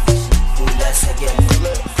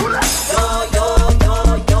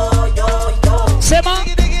 Sema.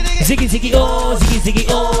 Ziggy ziggy oh, ziggy ziggy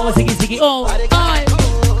oh, ziggy ziggy oh. Aye.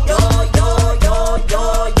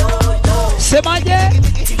 Sema je.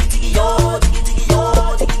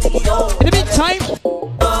 In the meantime.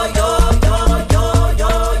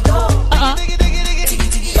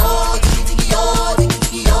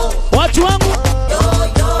 Watu wangu.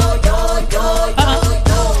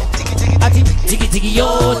 Ati ziggy ziggy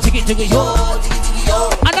yo, ziggy ziggy yo.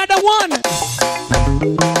 Another one.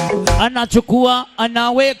 Anachukua,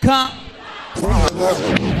 anaweka.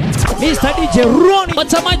 Mr. DJ Ronnie.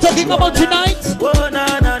 What am I talking about tonight?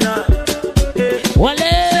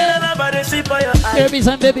 Wale. Babies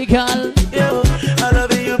and baby girl. Yo, I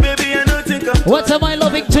love you, baby. I don't think I'm What am I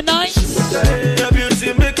loving tonight? Your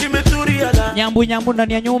beauty making me to realize. Nyambu nyambu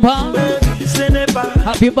ndani ya nyumba.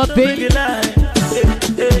 Happy birthday.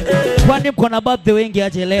 Kwani mko na birthday wengi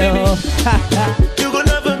aje leo? You gon'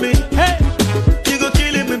 love me. Hey. You gon'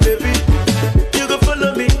 kill me, baby. You gon'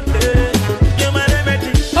 follow me. Hey. You're my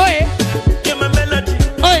remedy. Oi. You're my melody.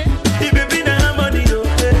 Oi. The baby na harmony.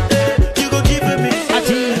 You gon' give me.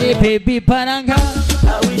 Ati baby paranga.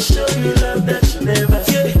 I will show you love that you never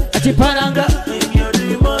see. Ati paranga. And you're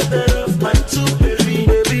the mother of my two baby.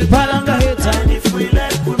 Baby paranga heta. And if we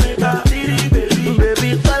like, we make a baby.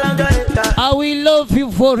 Baby paranga heta. I will love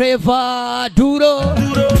you forever. Duro.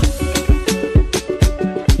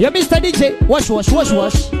 Yeah, Mr. DJ. Wash. Wash.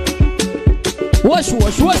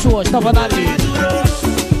 Tafadhali.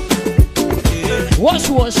 Wash.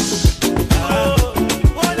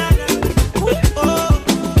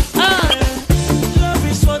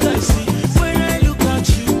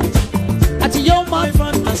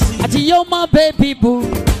 Ati yo my baby boo.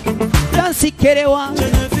 Dansi kerewa.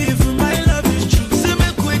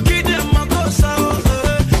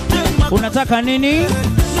 Unataka nini?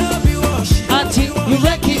 Ati you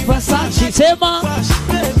like it Versace. Sema.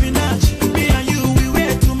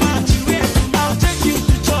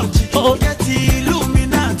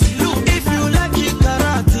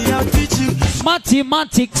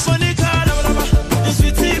 Mathematics.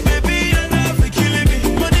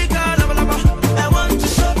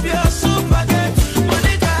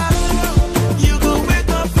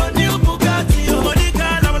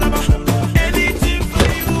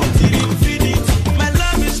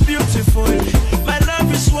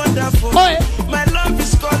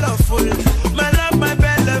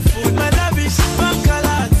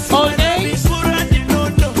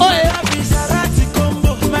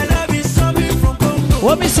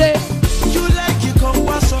 What me say? You like you come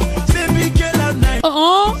wash up, baby girl at night.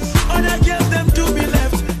 Other girls them do me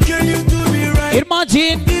left, can you do me right?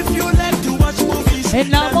 Imagine if you like to watch movies, and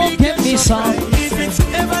now won't get me some. If it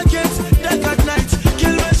ever gets dark at night,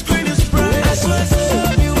 kill my screen is bright. I swear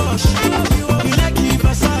to you wash, you like it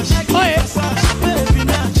Versace, baby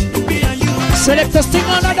natch, me and you. Selector sting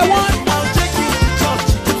another one. I'll take you to church,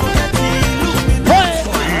 forget the illuminati.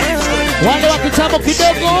 Wale wa kitambo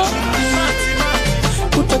kidogo.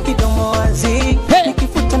 Kidomo wazi,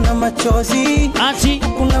 nikifuta na machozi.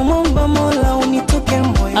 Kuna mwomba Mola unitoke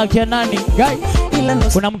moyo. Akia nani? Guy.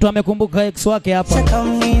 Kuna mtu amekumbuka ex wake hapa. Chaka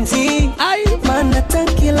mlinzi. Maana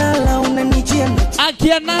takilala unanijia nati.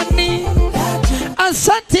 Akia nani?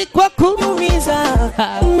 Asante kwa kuumiza.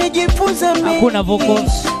 Umejifunza mengi. Hakuna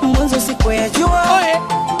vocals. Mwanzo sikuyajua.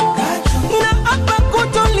 Na hapa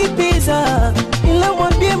kutolipiza. Ila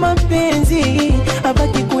mwambie mapenzi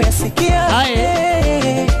abaki kuyasikia.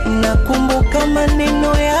 Nakumbuka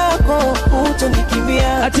maneno yako,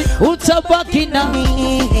 utanikimbia. Ati utabaki nami.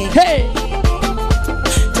 Hey.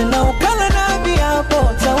 Tena ukala na viapo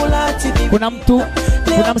taulati bibi.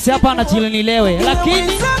 Kuna msi hapa anachilinilewe,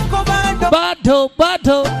 lakini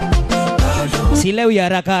bado silewi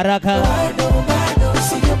haraka.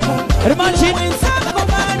 Imagine.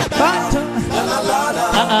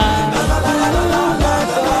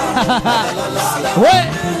 We,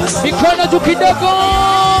 mikono juu kidogo.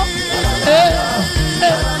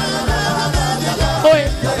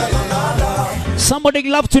 Somebody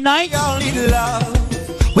love tonight.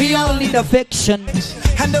 We all need affection.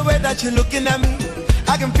 And the way that you're looking at me,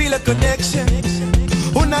 I can feel a connection.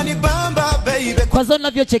 Unanibamba baby. Kwa zona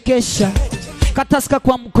navyochekesha. Kataska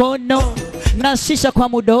kwa mkono na shisha kwa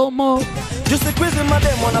mudomo. Jusi kwizi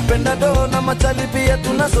mademo wanapenda do na machali pia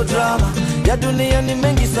tunazo drama. Ya dunia ni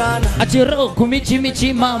mengi sana. Atiro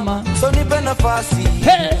kumichi mama. So nipe nafasi.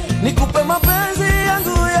 Hey. Nikupe mapenzi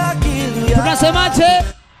yangu ya akili. Tunasemaje?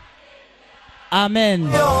 Amen.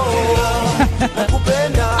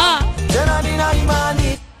 Nakupenda. Tena nina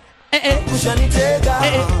imani. Ushanitega.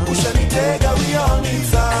 We all need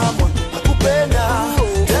someone. Nakupenda.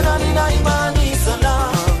 Tena nina imani sana.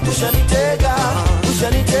 Ushanitega.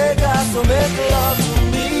 So make love to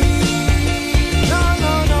me. No.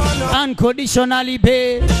 Unconditionally,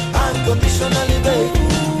 babe. Unconditionally, babe.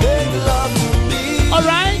 Make love to me.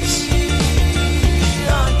 Alright.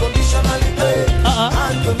 Unconditionally, babe.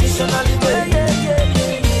 Unconditionally, babe.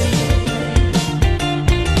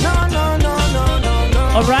 No.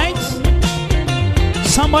 Alright.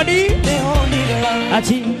 Somebody.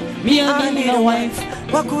 Ati me and my wife.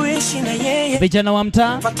 Wakuishi na yeye. Vijana wa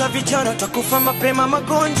mtaa. Pata vijana takufa mapema,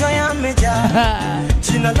 magonjwa yamejaa.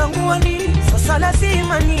 Jina langu wali, sasa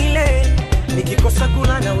lazima nile. Nikikosa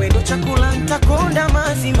kula na wewe chakula nitakonda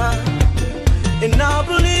mazima. And I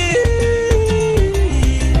believe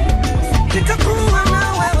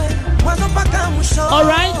All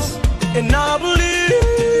right. And I believe.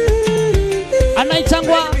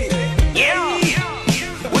 Anaitangwa. Yeah.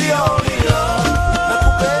 We all in love.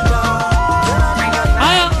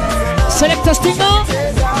 Aya. Selector Stinger.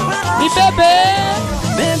 Ni bebe.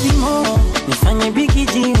 Baby mo, nifanye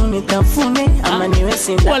bigiji unitafune ama niwe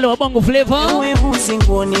sinda. Wale wa Bongo Flavor. Uwe busi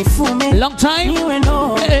nguo nifume. Long time. Niwe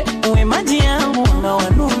no. Uwe maji yangu na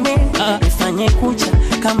wanume. Nifanye kucha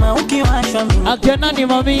kama ukiwashwa mimi. Akiona ni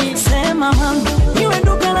mami. Sema mami, niwe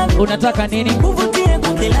duka la. Unataka nini? Kuvutie kwa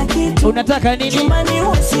kila kitu. Unataka nini? Chumbani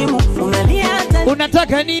uwe simu, unalia hata.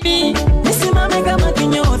 Unataka nini? Nisimame kama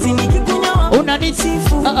kinyozi nikikunyoa.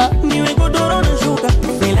 Unanisifu. Niwe godoro na shuka.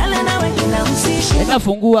 Nilale nawe kila msishi.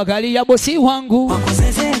 Nafungua gari ya bosi wangu.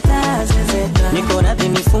 Zezeta, zezeta. Niko radhi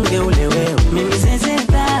nifunge ule wewe. Mimi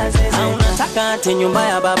zezeta, zezeta. Unataka ati nyumba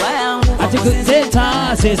ya baba yangu. Ati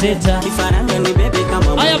zezeta, zezeta. Kifaranga ni bebe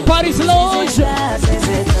kama. I am Paris Lodge.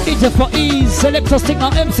 It's for FAEEZ. Selector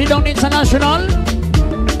Stinger MC Down International.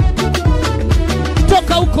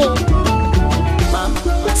 Toka huko.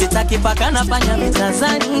 Sitaki paka na panya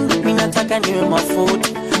mezazani. Mimi nataka niwe mafuta.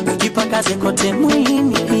 Ukipaka zikote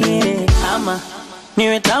mwini. Ama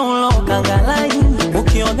niwe taulo kangalai.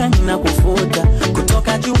 Ukioga ninakufuta.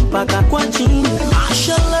 Kutoka juu mpaka kwa chini.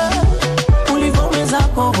 Mashallah. Ulivoweza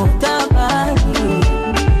kuhutabani.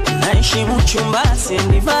 Naishimu chumba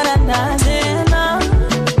siendi varanda tena.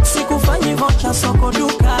 Sikufanyi vocha soko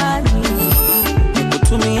dukani.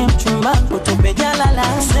 Nikutumie mchumba kutupe jalala.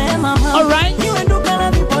 Sema mama, niwe duka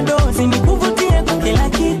la vipodozi. Nikuvutie kwa kila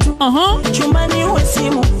kitu. Chumbani uwe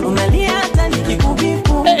simu, unalia hata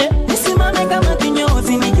nikikubiku. Nisimame kama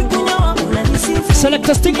kinyozi, nikikunyoa unanisifu.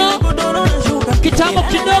 Selector Stinger. Kitambo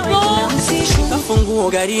kidogo. Kafunguo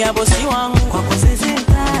gari ya bosi wangu. Kwa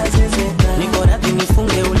kuzezeta, zezeta. Niko radhi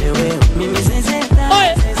nifunge ule wewe. Mimi zezeta,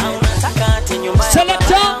 zezeta. Unataka ati nyumba ya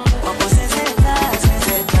Selector. kwa kuzezeta,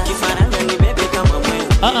 zezeta. Kifaranga ni bebe kama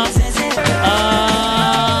wewe. Zezeta.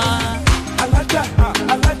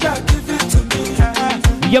 Give it to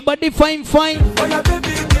me. Your body fine, fine. Oh yeah, baby,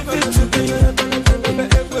 give it to me.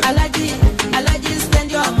 Allergy,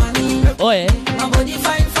 spend your money. Oh yeah. My body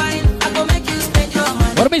fine, fine. I go make you spend your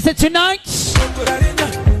money. What do we say tonight?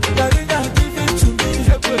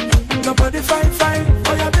 Nobody fine, fine.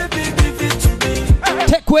 Oh yeah, baby, give it to me.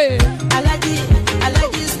 Take way. Allergy,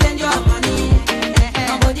 spend your money.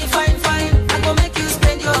 My body fine, fine. I go make you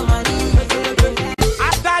spend your money.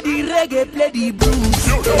 After the reggae, play the blues.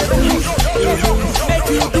 Make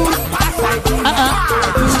you do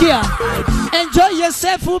Skia. Enjoy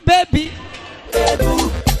yourself, baby.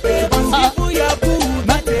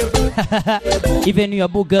 Even your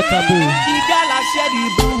boo girl taboo.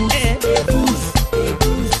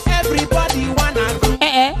 Everybody wanna do.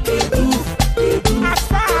 As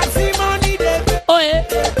far as the money they pay. Oh yeah.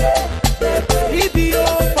 Video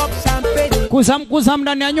pop champagne. Kuzam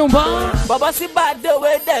ndani ya nyumba. Baba si bad the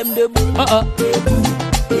way them the bull.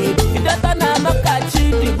 Idata na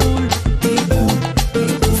makachi the bull.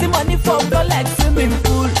 See money for go like swimming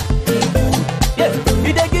pool. Yeah,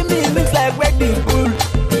 you dey give me mix like wedding bull.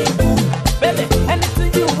 Baby,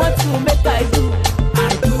 anything you want to make I do.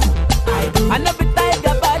 I never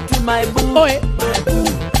tiger back to my boo. Oh yeah.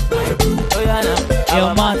 Oh yeah, now.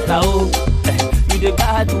 Your master, oh. You the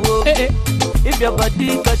bad oh. If your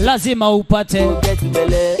body touch, lazima upate. Get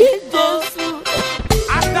belly. It's just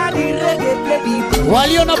after the reggae play the blues. While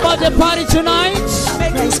you're about the party tonight,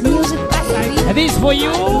 Nice music. this for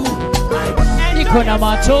you. Niko na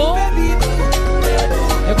macho,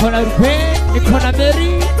 niko na rupe, niko na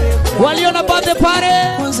meri. While you're about the party,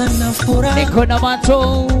 niko na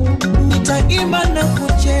macho. Nitaimba na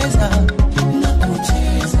kucheza,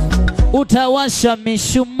 Utawasha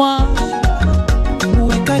mishumaa,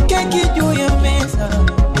 weka keki juu ya meza.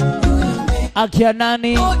 Akia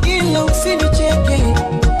nani? Oh, ila usinicheke,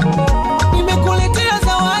 nimekuletea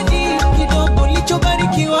zawadi kidogo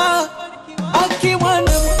lichobarikiwa. Akiwa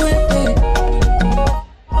na mkwete,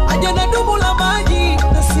 aja na dumu la maji,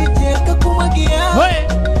 nasije kakumwagia.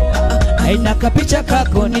 Haina kapicha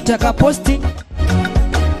kako nitakaposti.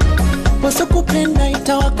 Wasa kupenda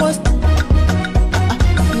itawakosti.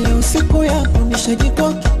 Leo siku yako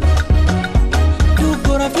nishajikoki.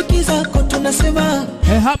 Ndugu rafiki zako tunasema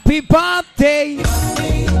happy birthday.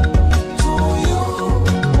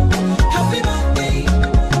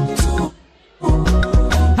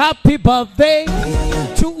 Happy birthday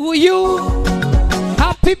to you.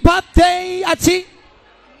 Happy birthday, Ati.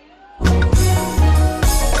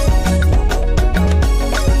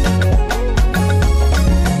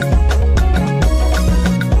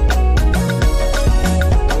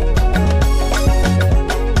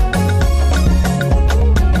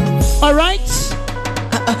 All right.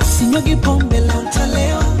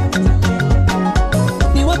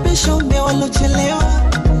 walochelewa,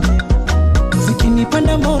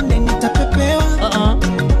 zikinipanda monde nitapepewa.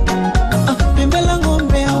 Pembe la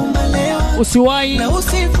ng'ombe au malewa, usiwahi na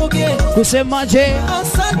usifoge kusemaje.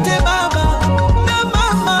 Asante baba na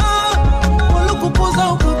mama,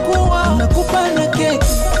 walikupoza ukakuwa, nakupa na keki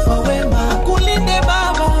kwa wema. Kulinde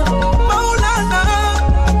baba Maulana,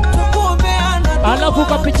 tukuombeana. Alafu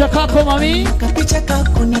kapicha kako mami, kapicha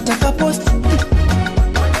kako nitaka post,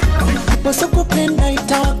 boso kupenda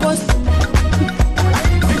itawakost.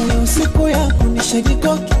 Leo siku yako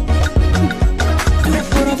nishajikoki,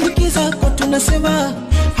 kwa rafiki zako tunasema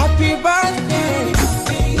happy birthday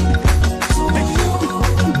to you.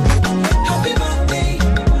 Happy birthday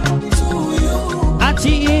to you.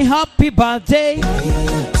 Ati happy birthday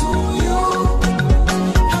to you.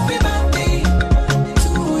 Happy birthday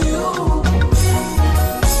to you.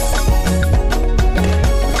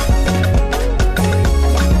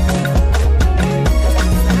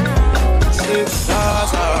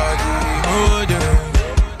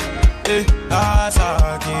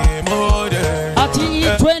 Ati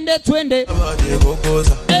twende twende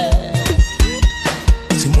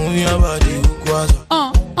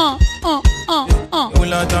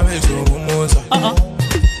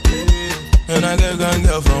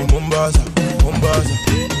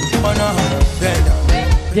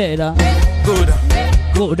Get up.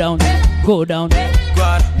 Go down. Go down. Hey.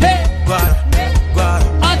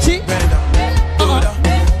 Achi.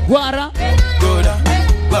 Guara.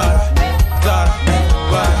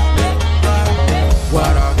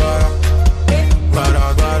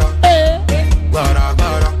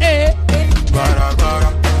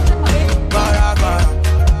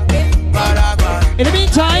 In the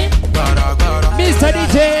meantime, Mr.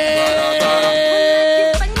 DJ.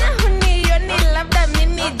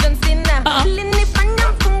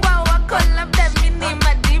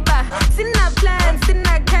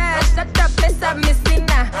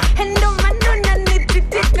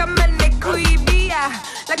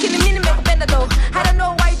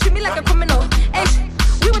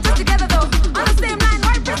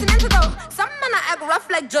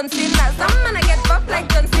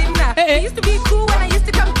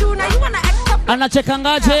 Anacheka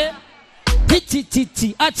ngaje? Titi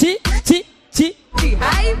titi ati ti ti.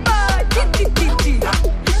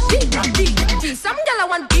 Some gala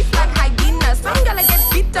want beef like hyena. Some gala get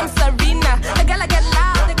beat them Serena. The gala get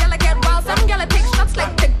loud, the gala get wild. Some gala take shots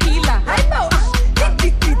like tequila. Hypo.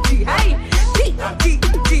 Hey.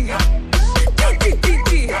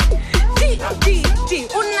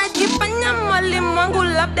 Unajifanya mwalimu wangu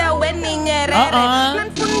labda we ni Nyerere.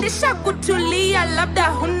 Nanfundisha kutulia labda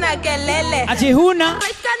huna kelele. Ati huna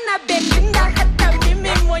Rekana belinda hata mimi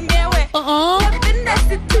mwenyewe. Napenda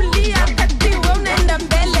situlia kati we unaenda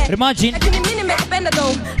mbele. Imagine. Lakini mimi nimekupenda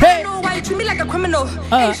though. I don't know why you treat me like a criminal.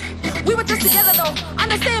 We were just together though. On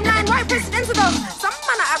the same line, why presidential though? Some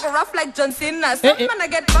man I go rough like John Cena. Some man I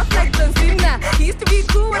get rough like John Cena. He used to be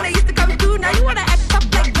cool when I used to come through. Now you wanna act up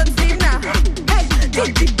like John Cena.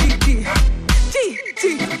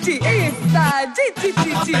 Hey,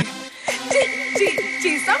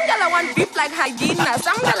 some gala want beef like hyena.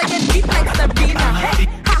 Some gala get beef like Sabrina.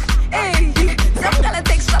 Hey, some gala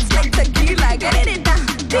take shots like tequila. Get it down.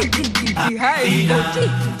 Hey,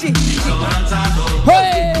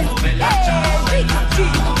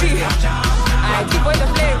 keep on the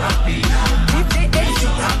flavor.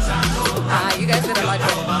 You guys did a lot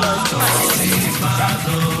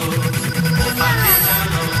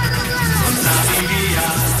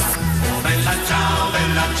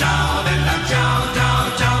Bella ciao,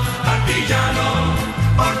 partigiano,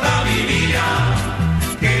 portami via,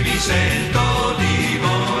 che mi sento di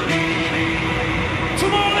morire.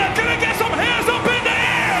 Come on, can I get some hands up in the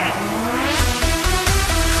air?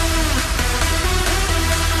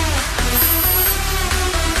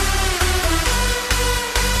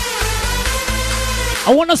 I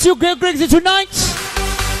wanna see you get crazy tonight.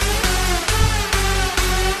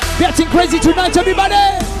 Getting crazy tonight, everybody.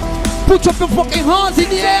 Put up your fucking hands in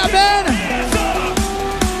the air, man.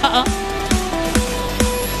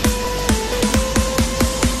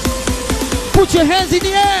 Put your hands in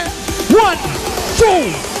the air. 1,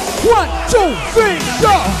 2, 1, 2, 3,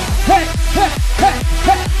 go. Hey, hey, hey,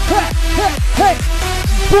 hey, hey, hey, hey.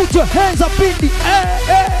 Put your hands up in the air,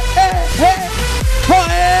 hey, hey, hey.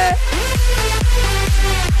 Hey,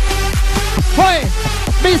 hey,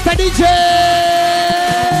 Mr. DJ.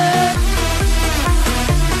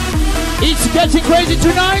 It's getting crazy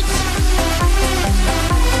tonight.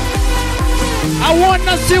 I want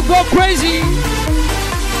us to go crazy.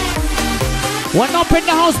 One up in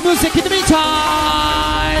the house music in the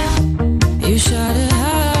meantime. You shut it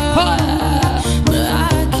out, but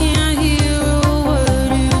I can't hear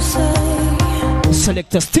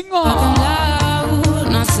Selector Stinger.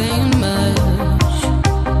 Not saying much.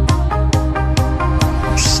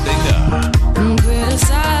 Stinger.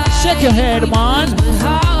 Shake your head, man.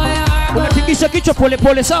 Unatingisha kichwa pole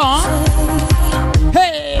pole, sawa?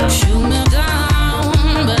 Hey. Shoot me down,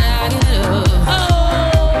 but I get up.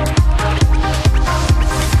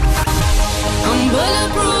 I'm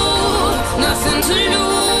bulletproof, nothing to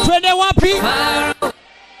lose. Twende wapi?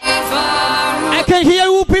 I can hear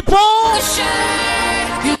you people.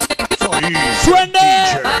 Twende.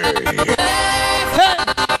 Hey.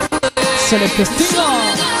 Selector Stinger.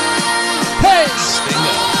 Hey.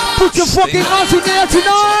 Put your fucking hands in there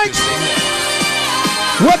tonight.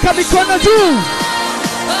 Weka mikono juu.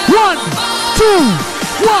 1, 2,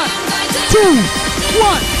 1, 2,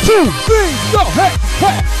 1, 2, 3, go. Hey,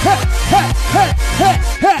 hey, hey, hey, hey, hey,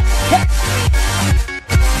 hey, hey.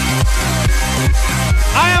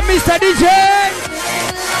 I am Mr. DJ.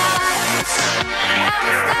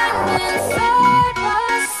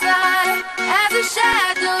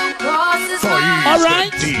 All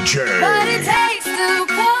right. DJ.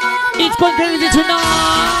 It's going crazy tonight.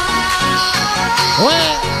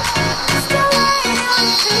 Well,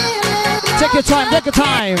 take your time, take your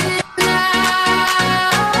time.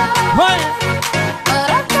 Hey.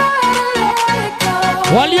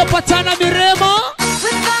 Waliopatana Mirema,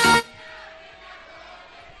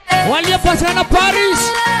 waliopatana Paris.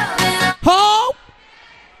 How?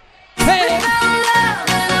 Hey.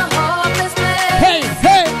 Hey,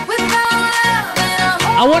 hey.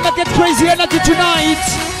 I wanna get crazy energy tonight.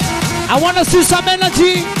 I wanna see some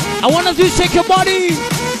energy. I wanna see you shake your body.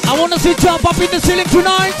 I wanna see you jump up in the ceiling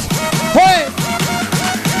tonight. Hey,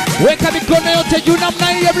 weka mikono yote juu namna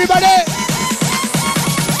hii, everybody.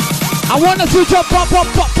 I wanna see you jump pop pop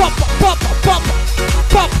pop pop pop pop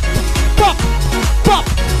pop pop pop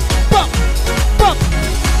pop pop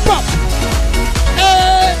pop.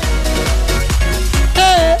 Hey,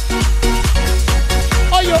 hey.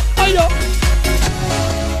 Oyo, oyo.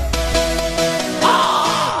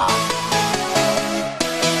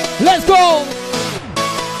 Let's go!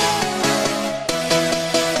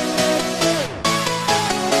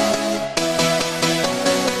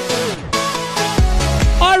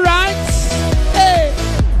 Alright! Hey!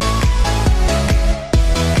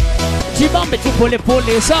 Jibambe tu pole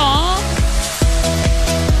pole sa!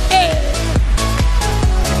 Hey!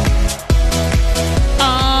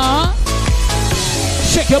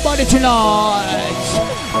 Shake your body tonight!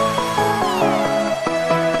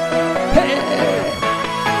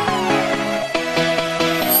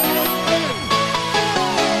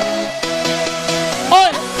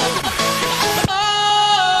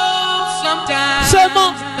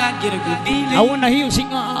 Get a good feeling. I wanna hear you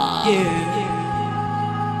sing. Yeah.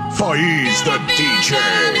 FAEEZ the DJ.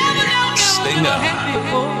 Stinger.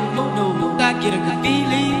 No, I get a good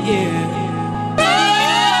feeling. Yeah.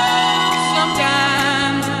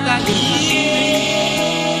 Sometimes I get a good feeling.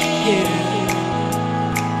 Yeah.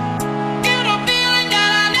 Get a feeling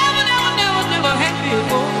that I never had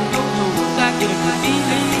before. No, I get a good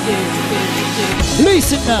feeling. Yeah.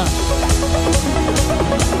 Listen now.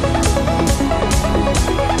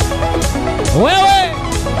 Well,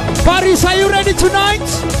 Paris, are you ready tonight?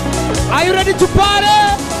 Are you ready to party?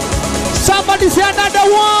 Somebody say another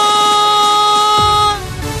one.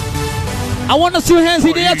 I want to see your hands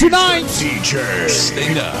in the air tonight. DJ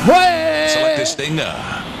Stinger. Hey. Selector Stinger.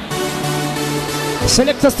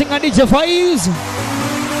 Selector Stinger, DJ FAEEZ.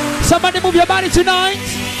 Somebody move your body tonight.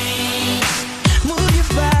 Move your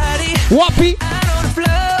body. Wapi. Out on the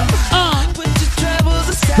floor. Put your troubles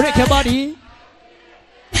aside. Break your body.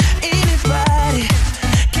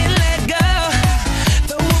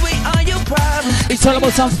 It's all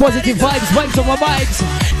about some positive vibes, vibes over vibes.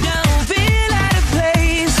 Don't feel out of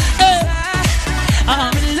place.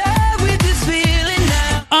 I'm in love with this feeling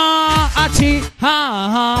now. Achi,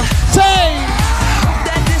 ha. Say. Hope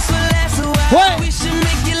that this will last a while. We should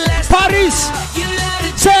make it last. Paris. You love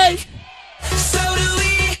it. Say. So do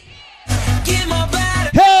we. Get more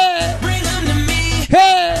better. Hey. Bring them to me.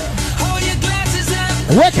 Hey. Hold your glasses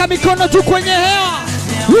up. Weka mikono tu kwenye hair.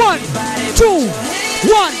 1, 2.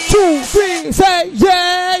 1, 2, 3, say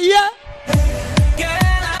yeah, yeah.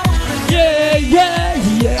 Yeah, yeah,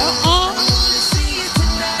 yeah.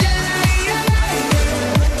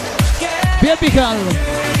 Baby girl.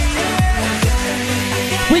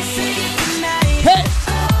 Hey.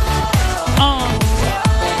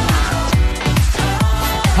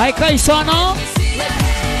 Haikai sana.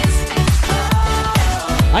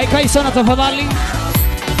 Haikai sana tafadhali.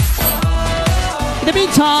 In the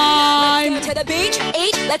meantime, to the beach,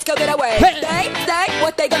 eat, let's go get away. Hey. Stay,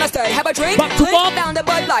 what they gonna say? Have a drink, back to Bob. down the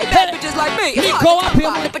Bud Light. Bad bitches like me. Nico up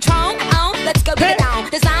here. The Patron, let's go get it down.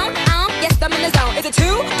 The sound, yes, I'm in the zone. Is it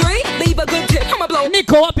 2, 3? Leave a good tip. I'ma blow.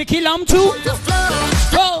 Nico up here, kill him too.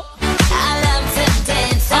 Go. I love to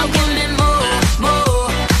dance, so give me more,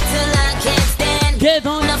 till I can't stand. Get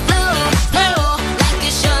on the floor, like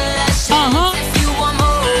it's your last chance. If you want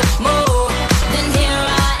more, then here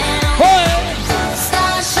I am.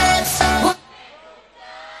 Starships,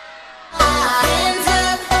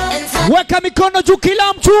 hands up, weka mikono juu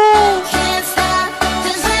kila mtu. can't stop,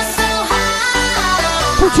 'cause we're so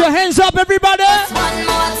high. Put your hands up everybody. One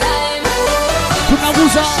more time.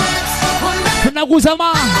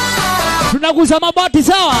 Tunaguza mabati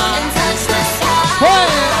sawa. Hey.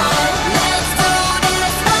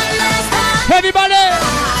 Everybody.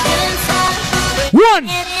 1,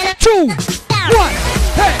 2, 1.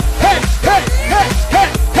 Hey, hey, hey, hey, hey,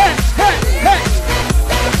 hey, hey, hey.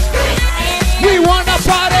 We wanna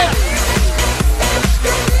party.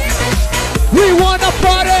 We wanna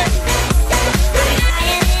party.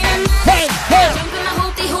 Hey, hey.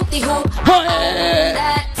 Hey.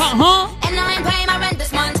 And I ain't paying my rent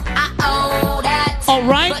this month. I owe that. All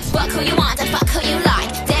right. But fuck who you want and fuck who you like.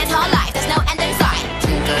 Dance all life, there's no end in sight.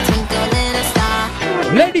 Twinkle, twinkle, little star.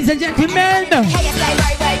 Ladies and gentlemen. Hey, you say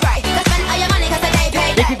right. Go spend all your money 'cause the day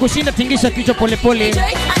paid. Ikikushinda tingisha kichwa pole pole. My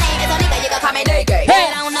name is Onika, you can call me Reggae. Hey.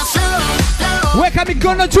 Get on the floor. Weka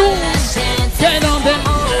mikono juu. Get on them.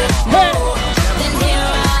 Hey. Then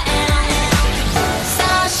here I am.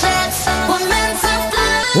 Starships, we're meant to fly.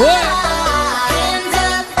 Hey. Hands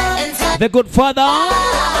up and touch. The good father.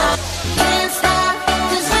 Can't stop,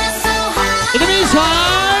 'cause we're so high. In the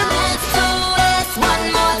meantime, Let's do this one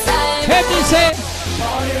more time. let me say,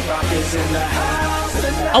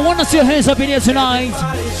 I want to see your hands up in here tonight.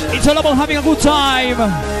 It's all about having a good time.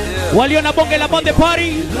 Waliona bonge la bonde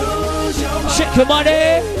party. Shake your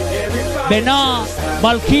body. Bena,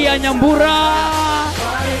 Malkia Nyambura.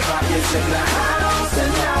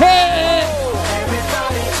 Hey.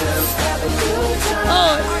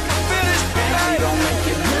 Oh.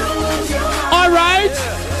 All right.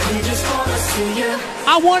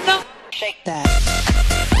 I wanna shake that.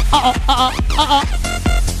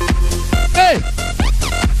 Hey.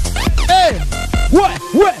 Hey. What?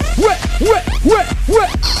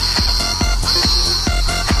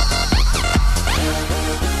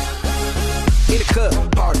 In the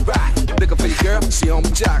club, party rock. Looking for your girl, she on my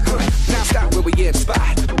jock. Now stop where we in the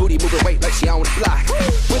spot. Booty moving weight like she on the block.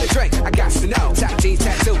 With a drink, I got to know. Top jeans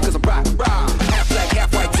tattoo, 'cause I'm rock. Half black,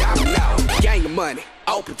 half white, diamond now. Gang of money,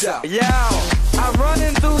 open up. Yo, I'm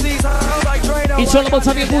running through these halls like Drano. It's all about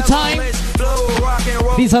having a good time.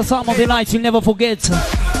 These are some of the nights you'll never forget.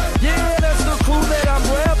 Yeah, that's the crew that I'm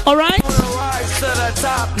repping. All right. On the rise to the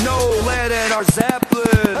top, no lead in our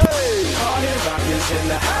Zeppelin. Hey, party rockers in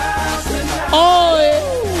the house tonight. Oh,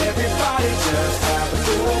 yeah. Everybody just have a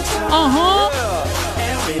good time. Uh-huh.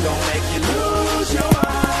 And we don't make you lose your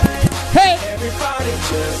mind. Hey. Everybody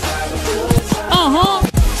just have a good time. Uh-huh.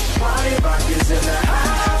 Party rockers in the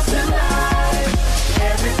house tonight.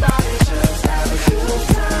 Everybody just have a good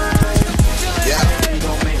time. Yeah. We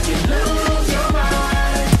don't make you lose your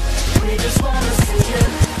mind. We just wanna see you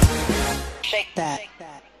shake that.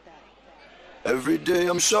 Every day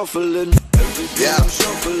I'm shuffling. Every day I'm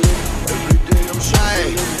shuffling. Every day I'm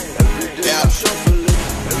shuffling. Every day I'm shuffling.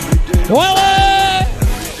 Every day I'm Well,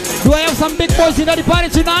 do I have some big boys in the party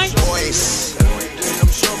tonight? boys. Every day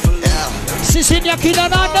I'm shuffling. Yeah. Sisinya kina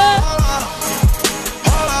nane.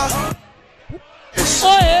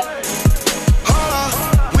 Oh yeah.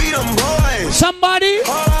 We them boys. Somebody.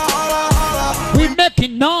 We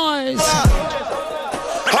making noise.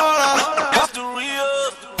 That's the real.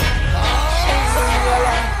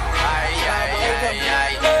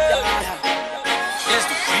 It's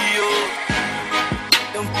the feel.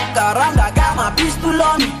 Caramba, I got my pistol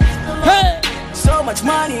on me. Hey. So much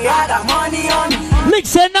money, I got money on me.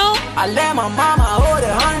 Listen now. I let my mama hold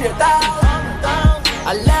 100,000.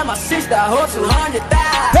 I let my sister hold 200,000.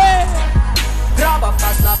 Hey. Grab a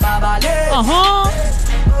fast la babale.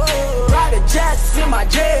 Ride the jets in my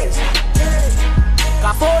jets.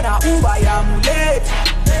 Kafona Uber ya mulet.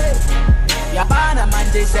 Yabana man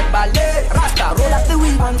they said ballet. Rasta roll up the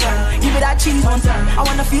weed one time. Give me that cheese one time. I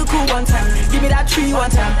wanna feel cool one time. Give me that tree one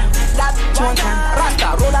time. That one time.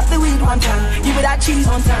 Rasta roll up the weed one time. Give me that cheese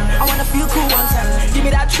one time. I wanna feel cool one time. Give me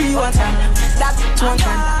that tree one time. That one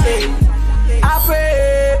time. Hey. I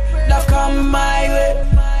pray love come my way.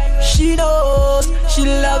 She knows she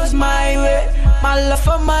loves my way. My My love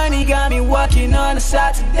for money got me working on a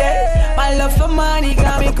Saturday. My love for money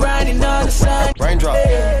got me grinding on a Sunday. Raindrop.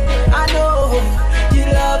 I know you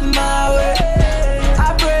love my way.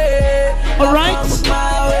 I pray. Alright.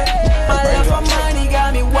 My love for money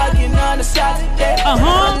got me working on a Saturday.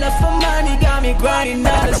 My love for money got me grinding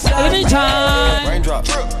on a Sunday. Anytime. Raindrop.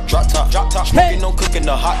 Drop top. Smoking on cooking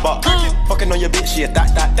the hot pot. Fucking on your bitch, yeah,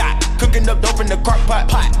 that. Cooking up dope in the crock pot.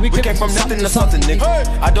 We came from nothing to something, nigga.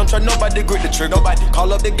 I don't trust nobody, grip the trigger. Nobody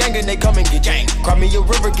call up the gang and they come and get gang. Cry me a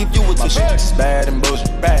river, give you a tissue. Bad and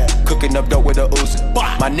bullshit, bad. Cooking up dope with a Uzi.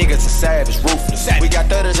 My niggas are savage, ruthless. We got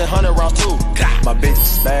 30s and 100 rounds too. My bitch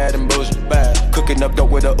is bad and bullshit, bad. Cooking up dope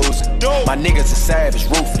with a Uzi. My niggas are savage,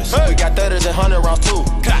 ruthless. We got 30s and 100 rounds too.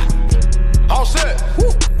 All set.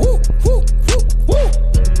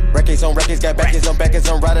 Records on records, got backers on backers,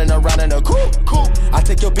 I'm riding around in a coupe. I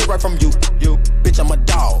take your bitch right from you. Bitch, I'm a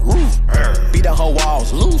dog. Beat down her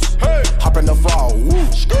walls, loose. Hop in the fall.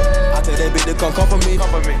 I tell that bitch to come for me.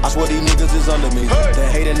 I swear these niggas is under me. The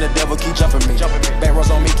hate and the devil keep jumping me. Back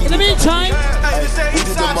rows on me, keep in the meantime, we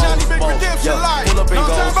did the most. Yeah, pull up and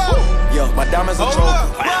go. Yeah, my diamonds are trophy.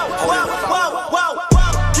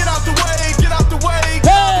 Get out the way, get out the way,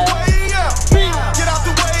 get out the way, yeah. Get out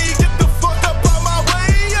the way, get the fuck up out my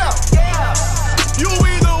way, yeah. You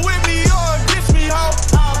either with me or against me, ho.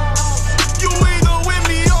 You either with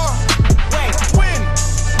me or win.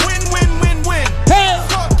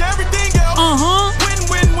 Fuck everything else.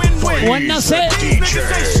 Win. When I say These niggas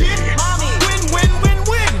say shit.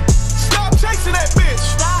 Win. Stop chasing that bitch.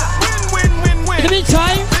 Win. in the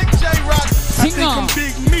meantime, Big J Rock. sing on.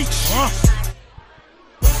 Big Meech.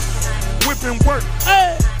 Whipping work.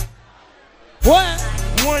 Hey. What?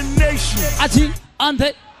 One nation. Ati,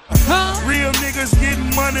 ante. Real niggas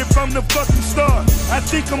getting money from the fucking start. I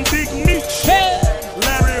think I'm Big Meech. Hey.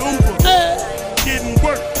 Larry Hoover. Hey. Getting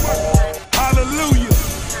work. Hallelujah.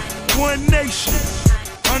 One nation.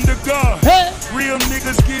 Under God. Hey. Real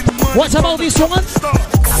niggas getting money. What about this one?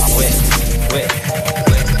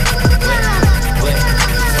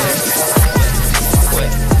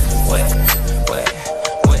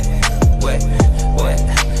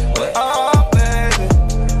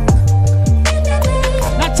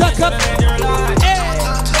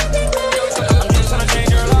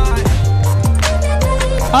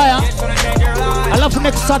 Haya, alafu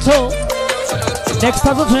next tato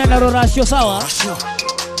tunaenda rorasio, sawa?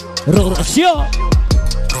 Rorasio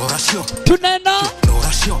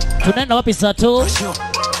tunaenda wapi sato?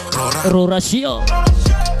 Rorasio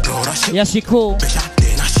Yashiko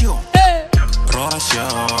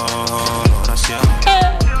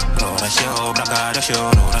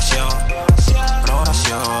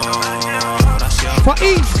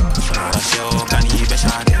FAEEZ.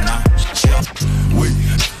 Wait.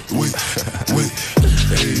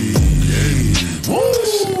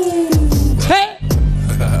 Hey.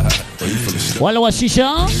 Wale wa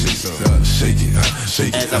shisha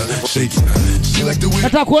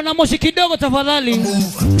nataka kuona moshi kidogo tafadhali.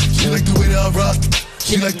 She like the way that I rock.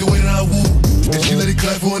 She like the way that I woo. And she let it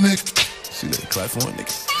clap for a nigga.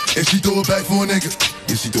 And she throw it back for a nigga.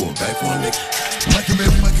 Yeah, she throw it back for a nigga. My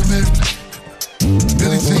commitment.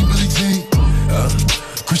 Billie Jean.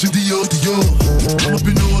 Christian Dior. I'm up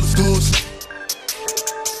in all the stores.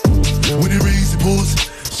 When it rains, it pours.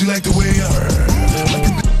 She like the way I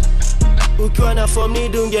Ukiwa na form ni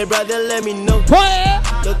dunge brother, let me know.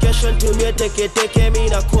 Location to me, take me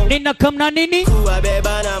na kwa. Nina kamna nini?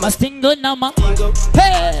 Kuwabeba na mastingo na ma.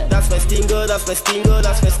 Hey, that's my stingo.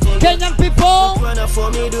 Kenyan people. Ukiwa na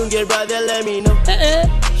form ni dunge brother, let me know.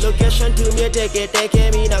 Location to me,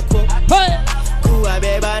 take me na kwa.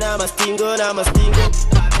 Kuwabeba na mastingo.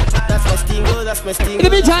 That's my stingo. In the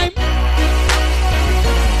meantime.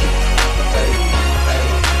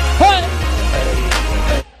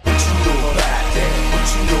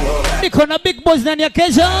 Niko na big boys ndani ya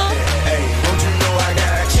kesha.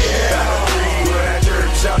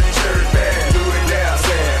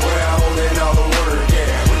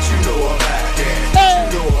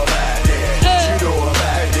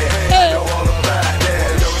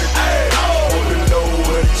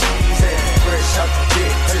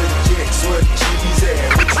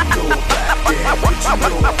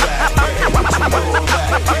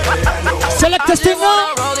 Selector Stinger.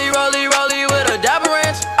 Rolly with a dapper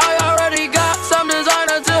ranch. I already got some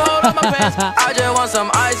designer to hold on my pants. I just want some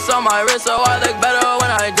ice on my wrist so I look better when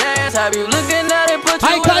I dance. Have you looking at it? Put you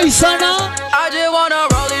in a trance. I just wanna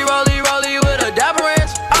rolly with a dapper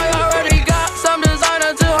ranch. I already got some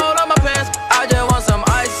designer to hold on my pants. I just want some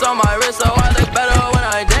ice on my wrist so I look better when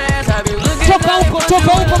I dance. Have you looking at it?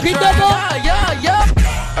 Toka kidogo. Yeah.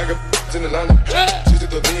 I got in the line. She's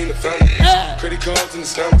the lean, the family. Credit cards and the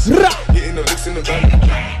scammers. Hitting the licks in the van.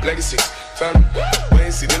 Legacies, family. Wait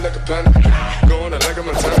and see, they like a panda. Going out like a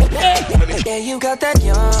Montana. Yeah, you got that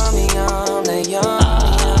yummy, yum, that yummy.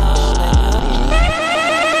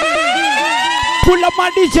 Pull up my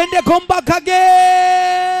DJ and they come back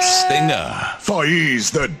again. Stinger.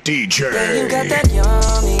 FAEEZ the DJ. Yeah, you got that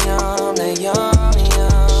yummy, yum, that yummy,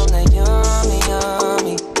 yum, that yummy,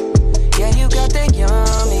 yummy. Yeah, you got that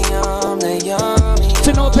yummy, yum, that yummy.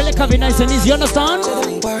 To know peleka be nice and easy, you understand?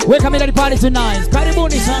 We're coming to the party tonight.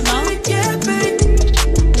 Karibuni sana.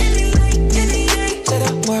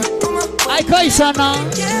 Aikai sana.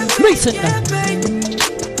 Listen.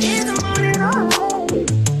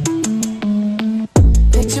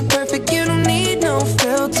 Picture perfect, you don't need no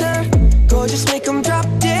filter. Gorgeous, make them drop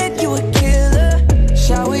dead, you a killer.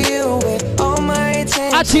 Shower you with all my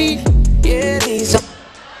attention. Yeah, these are.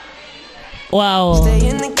 Wow. Stay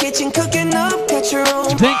in the kitchen cooking up, catch your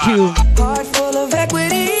own. Thank you. Heart full of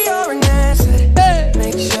equity, you're an asset. Hey.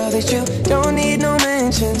 Make sure that you don't need no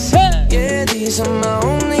mentions. Hey. Yeah, these are my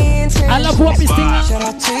only intentions. I love what we sing. Shout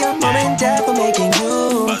out to your mom and dad for making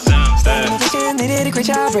you. They did a great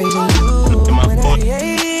job raising you. When I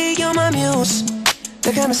create, you're my muse.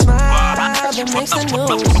 The kind of smile that makes the news.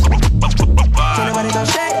 Can't nobody talk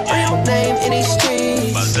shit on your name in these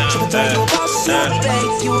streets. So the thing you boss,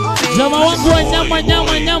 you a beast. Nyama wangu wa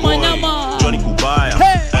nyama. Johnny Kubaya.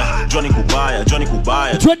 Hey. Johnny Kubaya.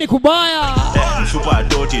 Johnny Kubaya. Super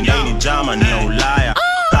dirty, ndani jama na Ulaya.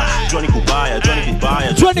 Johnny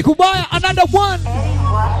Kubaya, another one.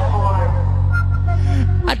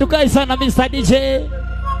 Atukai sana Mr. DJ.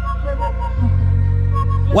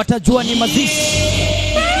 Watajua ni mazishi.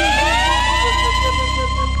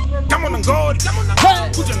 Come on Ngori.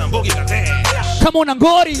 Kuja na mbogi kate. Come on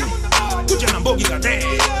Ngori. Kuja na mbogi kate.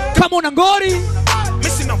 Come on Ngori.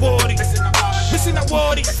 Missing a worry.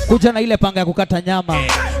 Kuja na ile panga ya kukata nyama.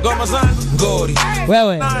 Goma zangu Ngori.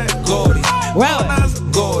 Wewe. Ngori. Wewe.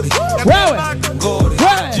 Ngori. Wewe. Ngori.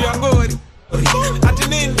 Wewe. Ngori. Ati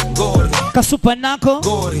nini? Ngori. Kasupa nako.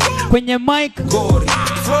 Ngori. Kwenye mic. Ngori.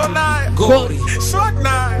 Flow night. Ngori. Short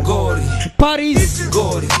night. Ngori. Paris.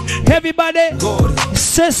 Ngori. Everybody. Ngori.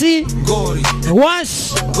 Sesi. Ngori.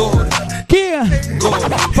 Wash. Ngori. Kia. Ngori.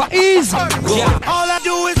 FAEEZ. Yeah. All I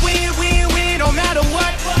do is win, win, win, no matter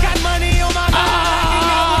what. Got money on my mind.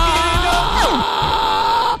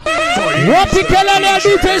 Wapi kelele ya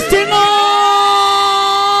DJ Stinger?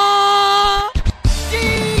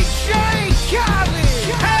 DJ Khaled.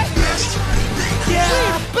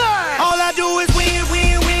 Yeah. All I do is win,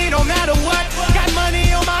 win, win, no matter what. Got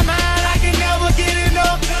money on my mind, I can never get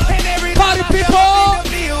enough. And every Party people. in the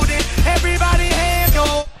building, everybody hands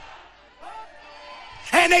go.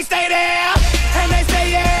 And they stay there, and they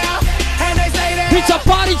say yeah, and they say that. It's a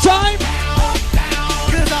party time.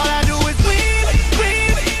 Cause all I do is win,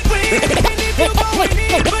 win, win. And if you want me,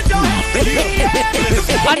 but don't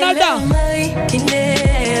Another.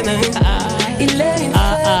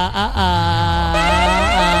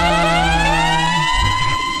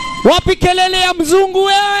 Wapi kelele ya mzungu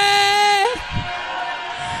wewe?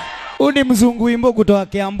 Uni mzungu wimbo kutoka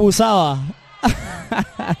Kiambu, sawa?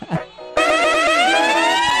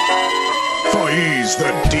 FAEEZ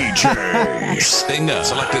the DJ. Stinger.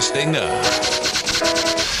 Selector Stinger.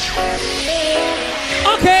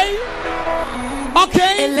 Okay. Okay.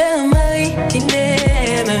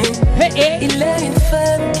 Hey, hey.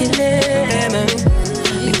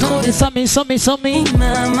 Somme. Hey.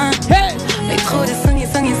 Hey.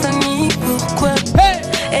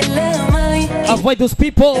 Avoid those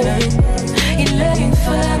people.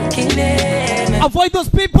 Avoid those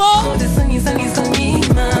people.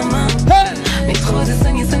 Hey.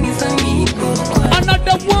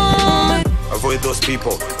 Another one. Avoid those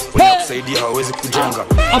people. Kusaidia hawezi kujenga.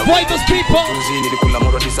 Avoid those people. Tuzi nilikula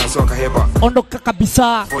moro distance wakaheba. Ondoka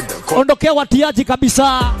kabisa. Ondokea watiaji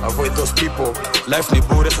kabisa. Avoid those people. Life ni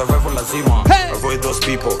bure, survival lazima. Hey. Avoid those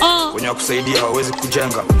people. Wenye kusaidia hawezi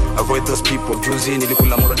kujenga. Avoid those people. Tuzi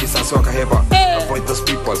nilikula moro distance wakaheba. Hey. Avoid those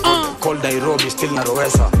people. Cold Nairobi still na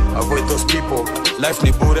Rowesa. Avoid those people. Life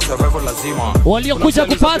ni bure, survival lazima. Waliokuja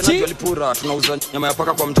kupati. Tunauza nyama ya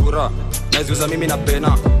paka kwa mtura. Naziuza mimi na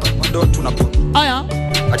pena. Ndo tunapo. Aya.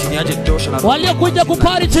 Ati niaje dosha na waliokuja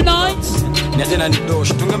kupari tonight. Niaje na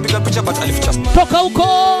dosha. Tungempiga picha but alificha. Toka huko.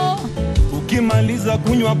 Ukimaliza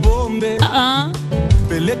kunywa pombe.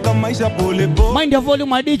 Peleka maisha pole pole. Mind your volume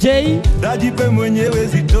my DJ. Dajipe mwenyewe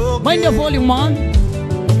zitoke. Mind your volume man.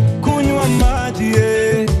 Kunywa maji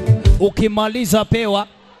ukimaliza pewa.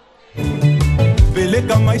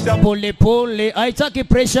 Peleka maisha pole pole, haitaki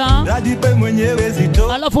pressure. Dajipe mwenyewe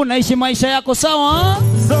zitoke. Alafu unaishi maisha yako sawa.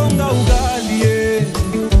 Songa ugali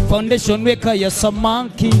Foundation weka ya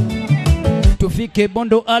samaki. Tufike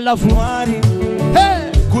Bondo alafu.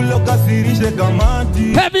 Hey! Kuloka sirishe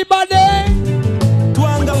kamati. Everybody!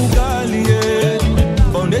 Twanga ugali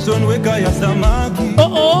Foundation weka ya samaki.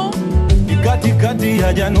 Kati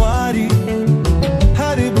ya Januari.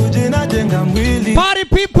 Haribu jina jenga mwili. Party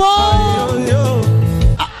people!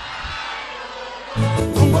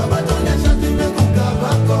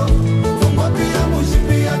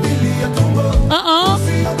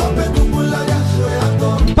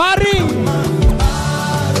 Party!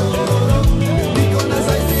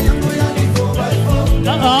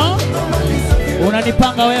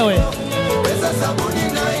 Unanipanga wewe.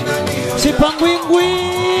 Sipangwingwi.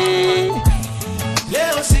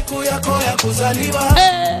 Leo siku yako ya kuzaliwa.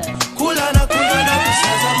 Kula na kunywa na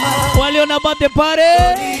kusazama. Waliona bate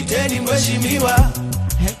pare. Teni mheshimiwa.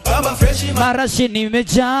 Baba fresh marashi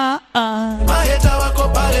nimejaa. Maheta wako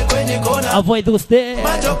pale kwenye kona. Avoid those there.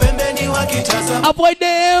 Macho pembeni wakitazama. Avoid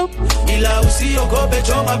them. Ila usiogope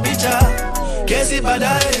choma picha. Kesi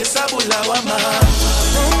baadaye hesabu lawama.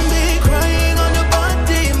 Don't be crying on your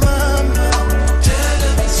body, mama. Tell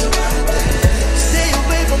them it's your birthday. Stay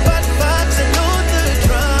away from bad vibes and know the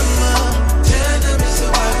drama. Tell them it's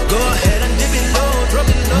your birthday. Go ahead and dip it low, drop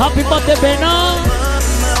it low. Happy birthday, Bena.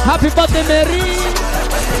 Happy birthday, Mary.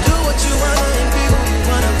 Do what you wanna and be who you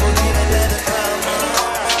wanna, forgive and let it come.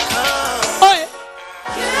 Oi.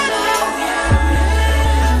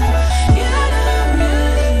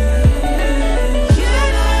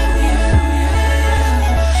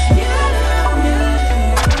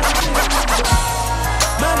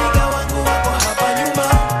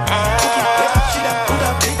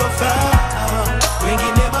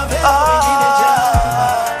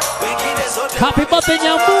 Happy birthday,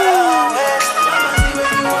 Nyambu.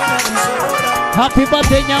 Happy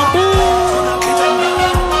birthday, Nyambu.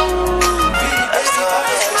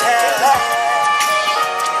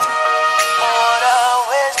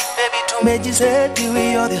 Tumejiseti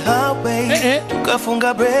we on the highway.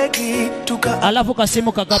 Tukafunga breki, alafu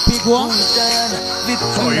kasimu kakapigwa.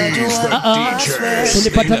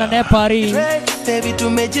 Tulipatana naye Paris. Baby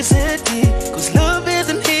tumejiseti, cause love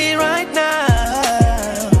isn't here right now.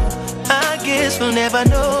 I guess we'll never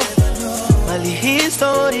know. Mali hii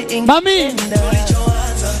story Mami,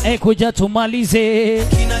 kuja tumalize.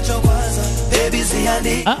 Baby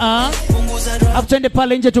ziandi. Hapo twende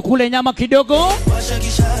pale nje tukule nyama kidogo.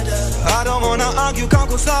 I don't wanna argue, can't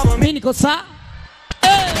go sour. Mimi niko saa.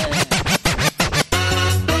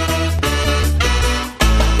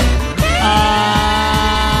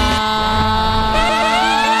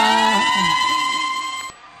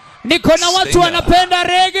 Niko na watu wanapenda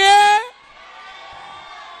reggae.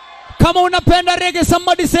 Kama unapenda reggae,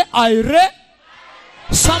 somebody say aire.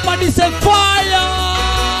 Somebody say fire.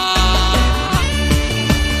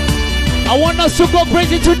 I want us to go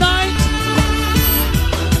crazy tonight.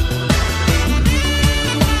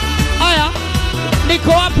 Aya,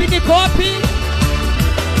 niko wapi, niko wapi?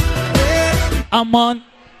 I'm on.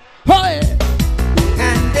 Hey.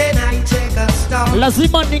 And then I take a stop.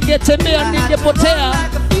 Lazima ningetembea, ningepotea.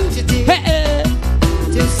 Hey.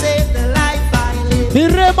 To save the life I live.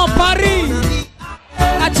 Nirema Paris.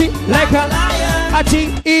 Ati like a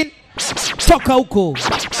ati in toka huko.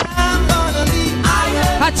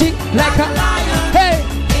 Ati like a hey.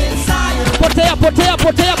 Potea, potea,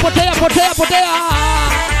 potea, potea, potea, potea.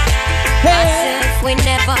 Hey. If we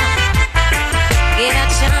never get a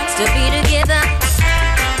chance to be together,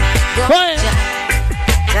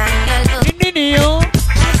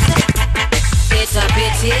 it's a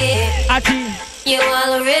pity you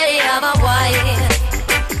already have a wife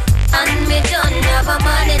and me don't have a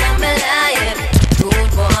man in my life. Good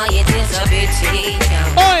boy, it is a pity.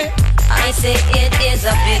 I say it is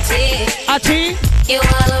a pity you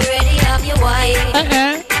already have your wife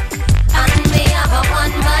and me have a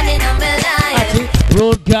one man in my life.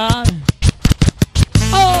 Road guy.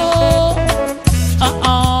 Oh.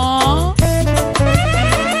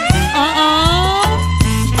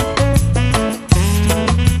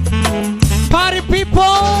 Party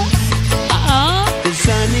people. The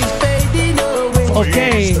sun is fading away.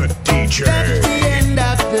 Okay. That's the end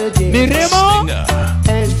of the day. Miremo.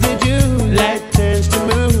 As the daylight turns to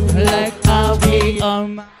moon, like I'll be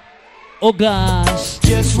on my. Oh gosh.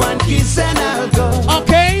 Just one kiss and I'll go.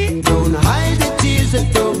 Okay. Don't hide the tears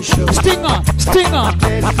and don't show. Stinger, stinger.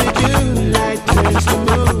 As the daylight turns to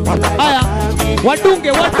moon, like I'll be.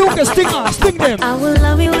 Wadunge, stinger, sting them. I will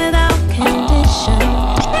love you without condition.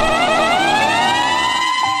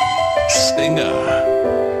 Stinger.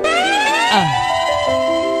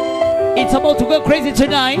 It's about to go crazy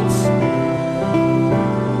tonight.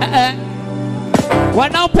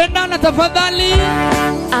 Wanaopendana tafadhali.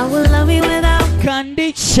 I will love you without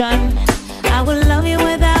condition. I will love you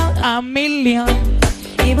without a million.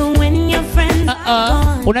 Even when your friends are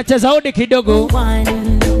gone. Unacheza odi kidogo.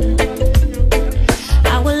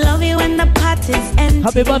 I will love you when the pot is empty.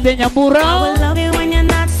 Happy birthday Nyambura. I will love you when you're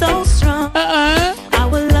not so strong. I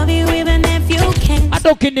will love you even if you can't.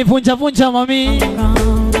 Hata ukinivunja vunja mami.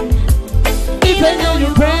 Even though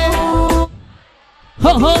you pray.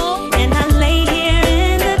 Ho ho. And I lay here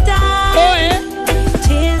in the dark. Oh yeah.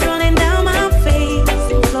 Tears running down my face,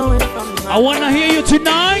 flowing from my I wanna hear you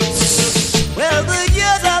tonight. Well, the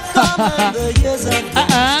years have come and the years have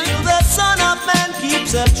gone. Still the son of man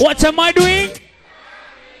keeps up. What am I doing?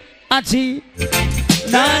 Ati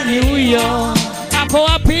nani huyo? Ako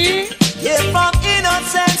wapi? Yeah, from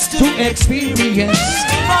innocence to experience.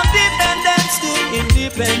 From dependence to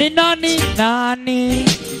independence. Ni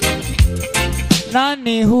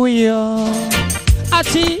nani huyo?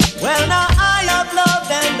 Ati well, now I have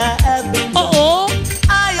loved and I have been oh.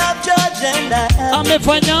 I have judged and I have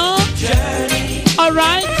amefanya journey.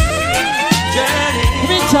 Alright. Journey.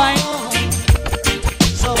 Me time.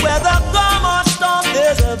 So whether come or storm,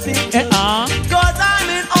 there's a victory. Cause I'm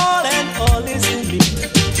in all and all is in me.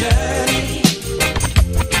 Journey.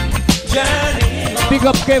 Journey. Big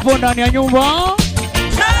up Kevin ndani ya nyumba.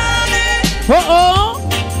 Journey. Oh.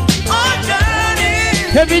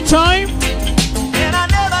 Journey. Every time. And I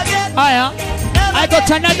never get. Aya. I got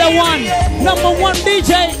another one. Number one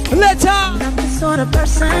DJ. Later. I'm the sort of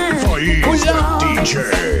person FAEEZ DJ.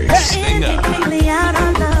 completely out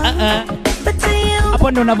on love. But to you,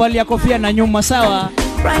 hapo ndo unavalia kofia na nyuma sawa.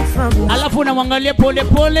 right from Alafu unamwangalia pole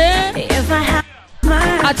pole. If I have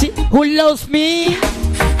my Ati who loves me?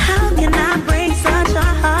 How can I break such a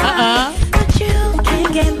heart? But you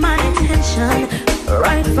can't get my attention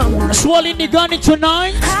right from the Swallowing the gun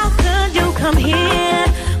tonight. How could you come here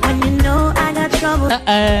when you know I got trouble?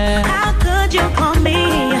 How could you call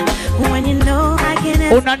me when you know I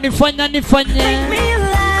can't? Unanifanya nifanye. Make me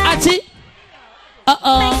laugh. Ati Make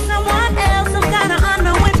someone else some kind of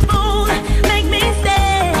unknown fool. Make me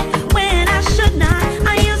stay when I should not.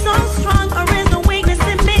 Are you so strong or is the weakness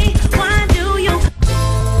in me? Why do you?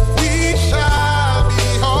 We shall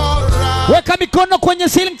be alright. Weka mikono kwenye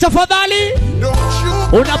ceiling tafadhali.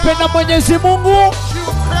 Unapenda Mwenyezi Mungu.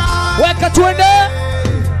 Weka tuende.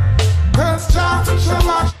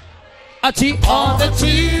 Ati all the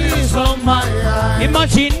tears from my eyes.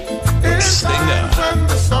 Imagine. Stinger.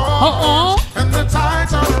 And the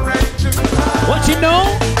tides are raging. What you know?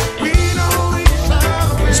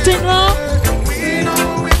 Stinger.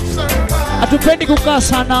 Hatupendi kukaa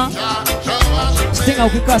sana. Stinger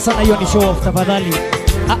ukikaa sana hiyo ni show off tafadhali.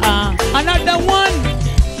 Another one.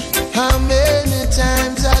 How many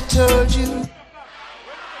times I told you?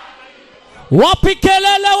 Wapi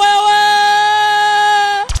kelele wewe?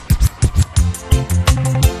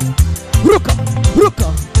 Ruka, ruka,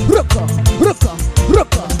 ruka, ruka,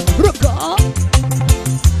 ruka, ruka.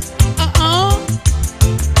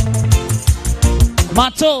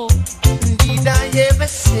 Mato. Did I ever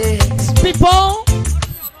say people?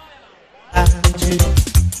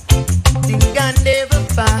 Think I never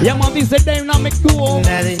find. Yeah, man, this is a dynamic duo.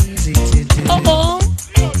 Not easy to do.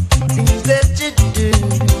 Things that you do.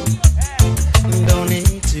 Don't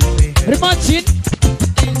need to be. Imagine.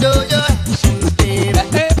 You know your actions,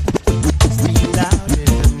 baby.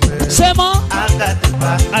 Sema. I got the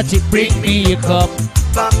box. Ati bring me a cup.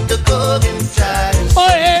 Pop the cork and try to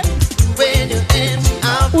oh yeah. When you're empty,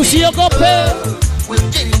 I'll Usiogope.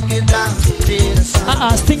 We'll drink it down to the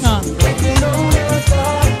sun. Stinger.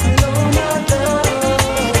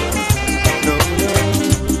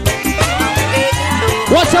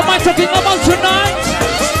 What am I talking about tonight?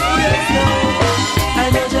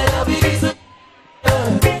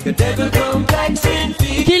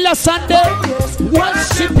 Kila Sunday,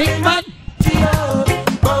 worshiping man.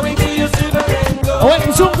 Wewe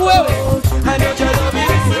mzungu wewe.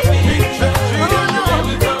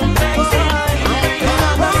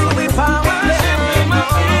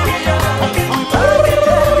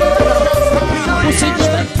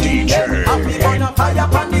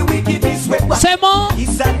 Sema.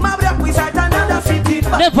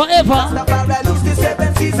 Never ever.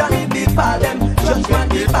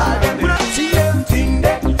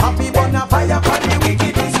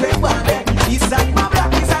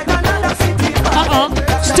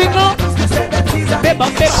 Stinger. Beba,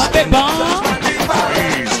 beba, beba.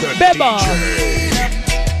 Beba.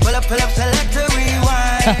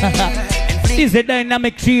 This is a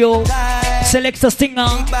dynamic trio. Selector Stinger,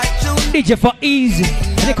 DJ FAEEZ.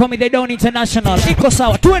 They call me the Down International. Iko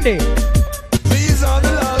sawa, twende. These are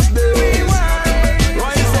the last days.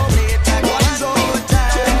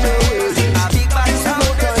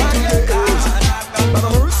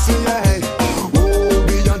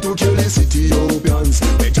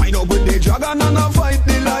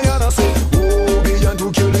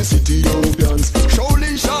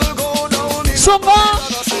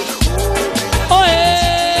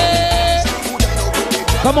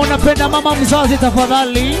 unapenda mama mzazi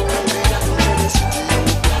tafadhali.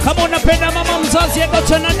 Kama unapenda mama mzazi, I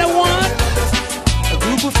got another one. A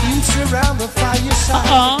group of youths around the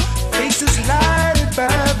fireside. Faces lighted by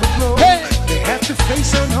the glow. Hey. They have to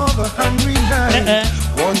face another hungry night,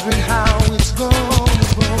 wondering how it's gonna go.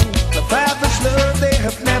 The father's love they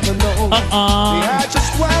have never known. They are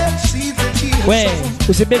just wild seeds that he has sown.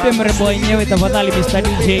 Usibebe mrembo wenyewe tafadhali Mr.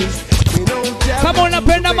 DJ. Kama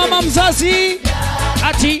unapenda mama mzazi,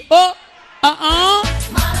 ati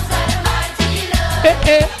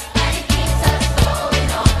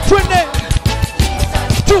Twende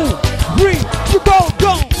 2, 3,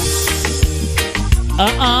 go.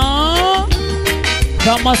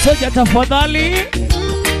 Kama soja tafadhali.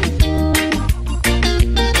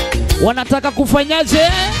 Wanataka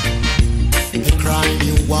kufanyaje?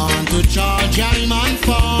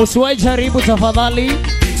 Usiwahi jaribu tafadhali.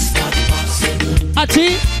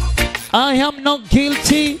 Ati I am not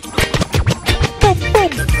guilty. Boom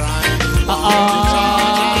boom.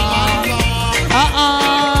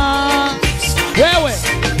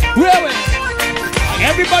 Wewe.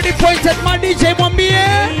 Everybody point at my DJ mwambie.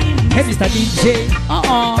 Hey Mr. DJ. I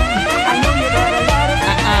know you got a lot of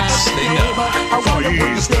I wonder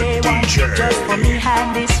would you stay one just for me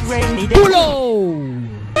and this rainy day.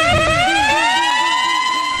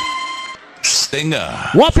 Stinger.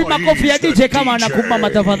 Wapi makofi ya DJ kama anakupa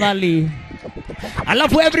matafadhali.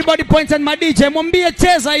 Alafu everybody point at my DJ mwambie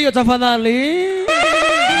cheza hiyo tafadhali.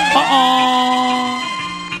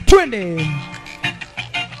 Twende.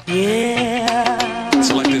 Yeah.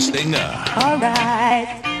 Select the Stinger. All right.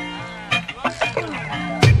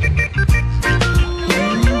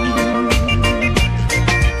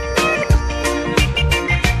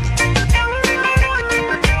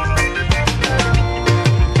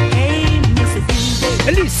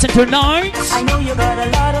 Listen tonight. I know you got a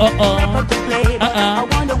lot of record to play, but I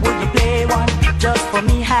wonder would you play one just for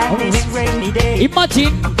me and this rainy day.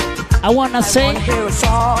 Imagine, I wanna say, hear a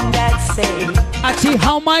song that say, I see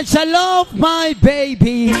how much I love my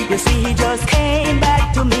baby. You see, he just came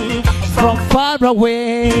back to me from far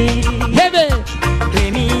away. Heavy.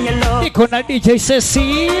 Play me a love. Niko na DJ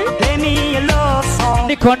Ceci. Play me a love song.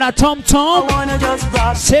 Niko na Tom Tom. I wanna just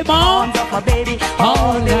rock Sema. my baby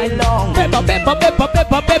all day long. Peppa.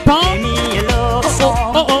 Play me a love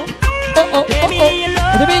song. Play me a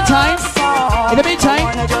love In the meantime,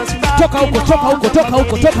 toka huko.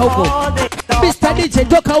 Mr. DJ,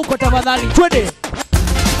 toka huko tafadhali. Twende.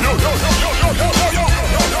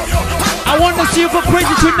 I want to see you go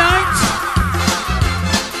crazy tonight.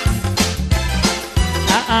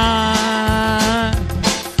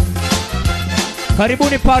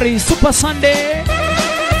 Karibuni Paris, Super Sunday.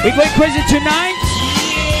 We going crazy tonight.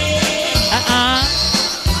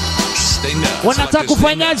 Wanataka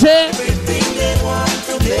kufanyaje?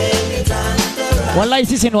 Wallahi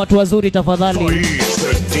sisi ni watu wazuri tafadhali.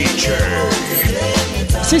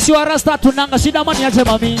 Sisi wa rasta tunanga shida mani aje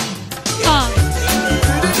mami.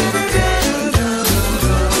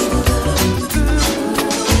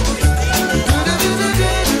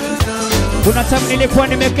 Kuna time nilikuwa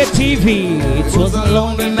nimeketi hivi. It was a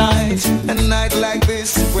lonely night. A night like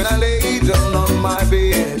this when I lay down on my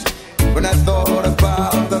bed. When I thought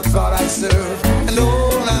about the God I serve and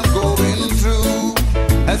all I'm going through,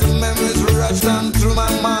 as the memories rushed down through my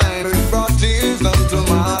mind, it brought tears down to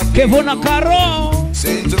my feet. Kevona Caro.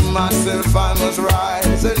 Saying to myself I must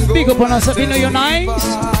rise and go. Big up on us, Sabino, you're nice.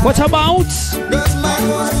 What about? 'Cause man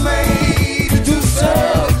was made to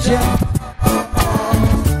serve Jah,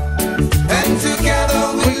 and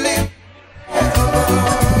together we live.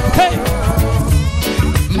 Hey.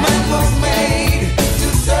 Man was made to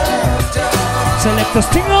serve Jah. Selector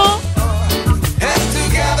Stinger. And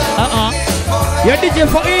together Your DJ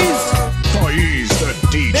FAEEZ. FAEEZ the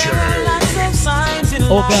DJ.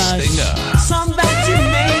 Oh gosh. Some that you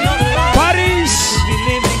may not like. Paris. Be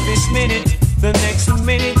living this minute, the next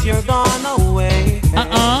minute you're gone away.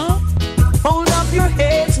 Hold up your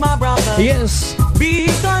heads, my brother. Yes. Be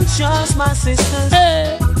conscious, my sisters.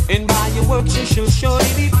 Hey. And by your works you should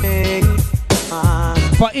surely be paid.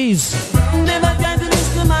 FAEEZ. Never try to miss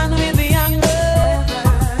the man with the anger,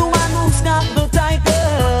 the one who's got the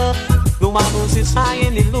tiger, the one who sits high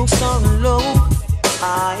and he looks down low.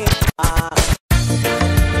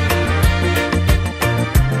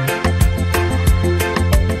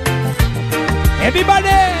 Everybody,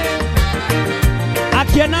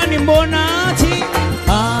 akianani mbona ati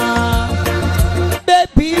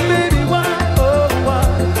baby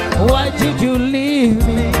why did you leave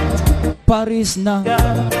me Paris now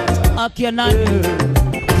akianani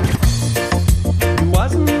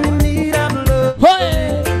wasn't in need of love,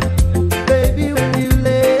 hey. baby, when you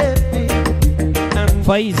left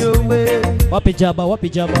FAEEZ. Wapi jaba, wapi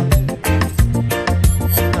jaba.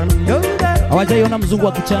 Hawajaiona mzungu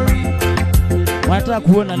wa kichana. Wanataka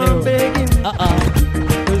kuona leo.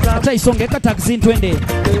 Hata isongeka taxi twende.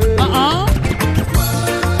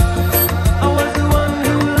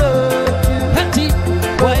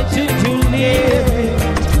 Why did you leave?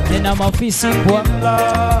 Nina mafisi kwa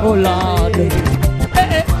oh Lord.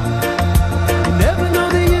 Never know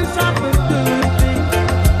the use of a good thing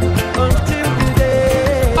until the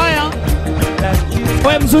day. Aya.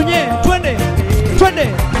 Oye mzunye, twende. Twende.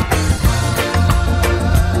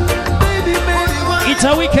 It's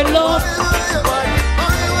a weekend love.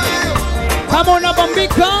 Come on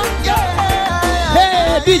Abambika.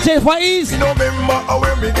 Hey DJ FAEEZ.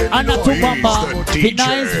 Anatubamba. Be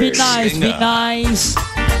nice, be nice, be nice.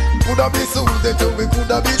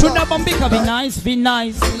 Tunabambika, be nice, be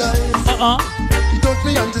nice. Touch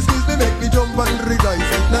me and just squeeze me, make me jump and rejoice.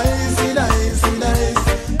 Nice, nice, nice.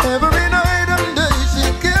 Every night and day she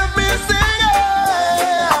give me singing.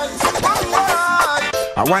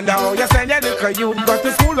 I wonder how you send your little you go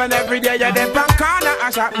to school when every day you're there from corner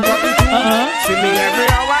and shop. See me every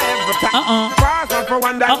hour, every time. Pass up for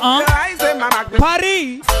one day, eyes in my magnet.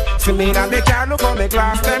 Paris. See me and they can't look on me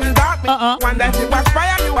glass, them dark me. One day she was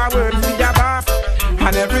fire, you a word for your boss.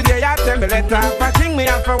 And every day I tell me let her patching me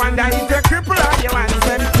up for one day if you cripple or you want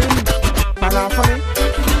something. Man out for me,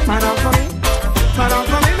 man out for me, man out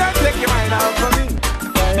for me, don't take your mind out for me.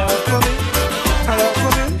 Man out for me, man out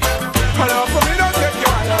for me, man out for me, don't take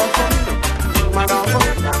your mind out for me. Man out for me.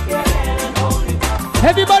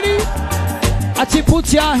 Everybody, Ati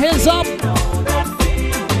put your hands up.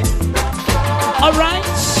 Alright.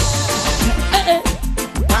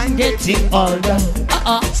 I'm getting older.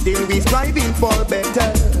 Still we striving for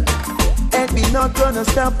better. And we not gonna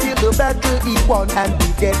stop till the battle is won and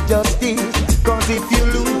we get justice. Cause if you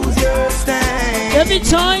lose your stand, every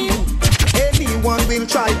time anyone will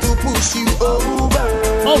try to push you over.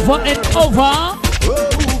 Over and over.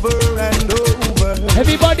 Over and over.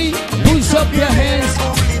 Everybody, push up your hands.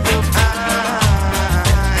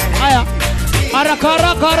 Aya. Araka,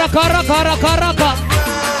 araka, araka, araka, araka, araka.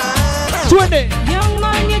 Twende.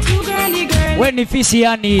 We ni fisi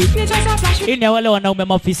yani. Ini wale wanaume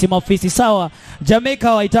mafisi sawa.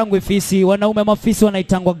 Jamaica waitangwe fisi, wanaume mafisi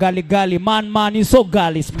wanaitangwa gali. Man, you so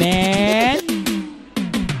galis, man.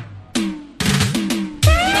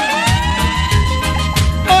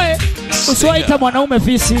 Oe, usiwaita mwanaume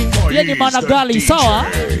fisi. Yeye ni mana gali, sawa?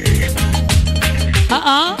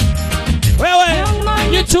 Wewe,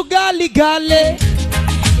 you too gali.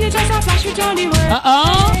 You just a flash with on the word.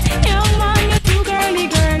 Young man, you too girly.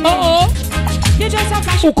 You just a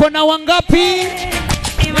flash. Uko na wangapi?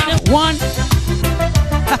 One.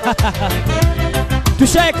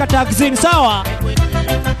 Tushaeka taxi sawa?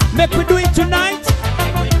 Make we do it tonight.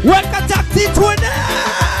 Weka taxi twende.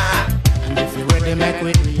 And if you ready, make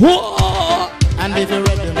we do it. Whoa. And if you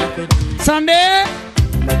ready, make we do it. Sunday.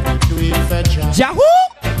 Do it for Jah. Yahoo.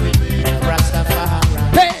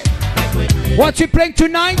 Rastafari. Hey. What we playing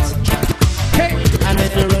tonight? Hey. And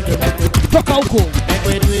if you ready, make we do it. Toka huko. Make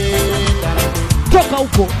we do it. Toka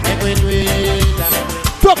huko. Make we do it.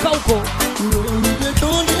 Toka huko.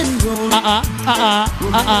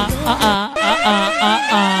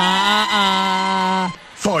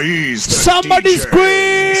 FAEEZ. Somebody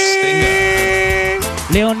scream.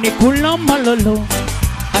 Leo nikula malolo.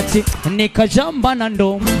 Ati nikajamba na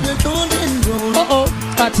ndo.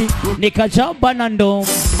 Ati nikajamba na ndo.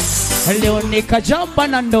 Leo nikajamba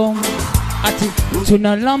na ndo. Ati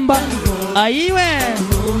tunalamba. Aiwe.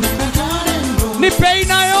 Nipe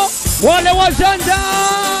inayo. Wale wajanja.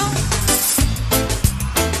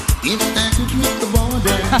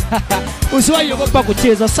 Usiwahi ogopa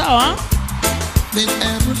kucheza, sawa?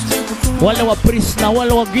 Wale wa Priest na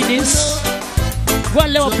wale wa Guinness,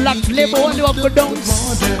 wale wa Black Label, wale wa Godons,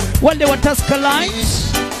 wale wa Tusker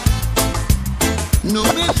Lines.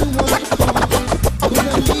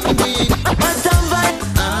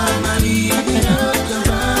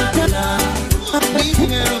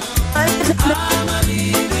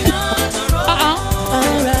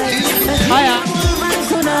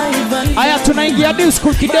 Aya tunaingia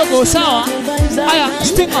disco kidogo, sawa? Aya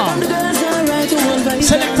Stinger.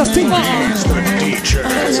 Selector Stinger.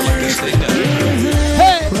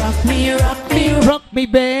 Hey, rock me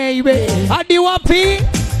baby. Hadi wapi?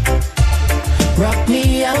 Rock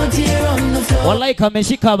me out here on the floor. Walai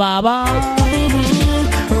kameshika baba.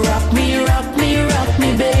 Rock me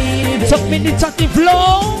baby. Top me the chatty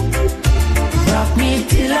flow. Rock me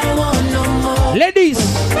till I want no more. Ladies,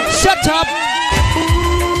 shut up.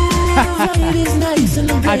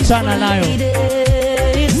 Achana nayo.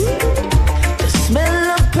 The smell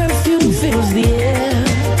fills the air.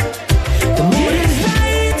 The mood is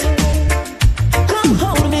right. Come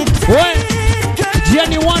hold me tight.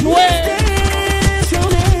 Jenny one way.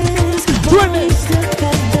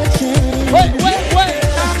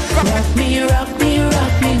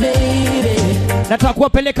 Rock me, baby. Nataka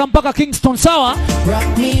kuwapeleka mpaka Kingston, sawa?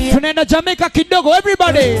 Tunaenda Jamaica kidogo,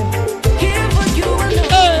 everybody.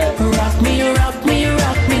 Rock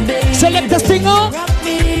me, baby. Select the stinger.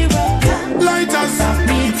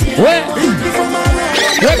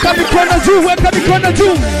 Weka mikono juu, weka mikono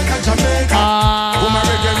juu.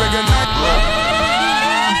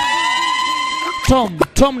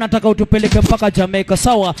 Tom, nataka utupeleke mpaka Jamaica,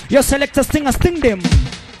 sawa? Yo, select the stinger, sting them.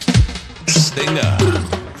 Stinger.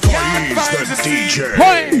 FAEEZ the DJ.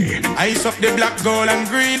 Ice up the black, gold and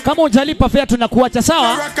green. Kama ujalipa fare tunakuacha,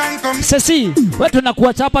 sawa? Sesi, wewe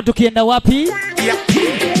tunakuacha hapa tukienda wapi?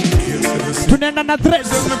 Tunaenda na threads.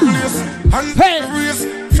 Hey,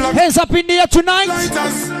 hands up in the air tonight.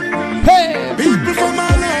 Hey, people from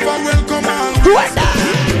all over welcome all.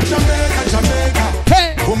 Jamaica.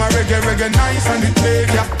 Hey, my reggae nice and it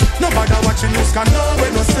take ya. Nobody watching this can know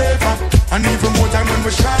we're no safer. And even more time when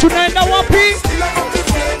we shine. tunaenda wapi?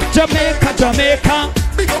 Jamaica.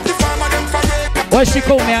 Big up the farmer them for Jamaica. Wewe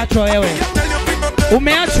shiko umeachwa wewe.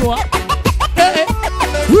 Umeachwa.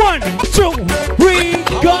 1, 2, 3,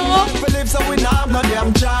 go.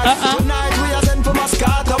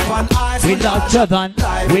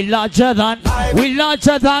 We larger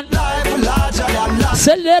than.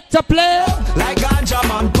 Select a play. Like ganja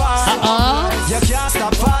man pass. You can't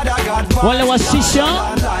stop Father God. Wale wa shisha.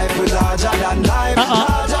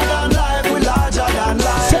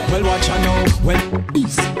 Well, watch I know. Well,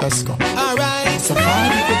 peace. Let's go. Alright. So far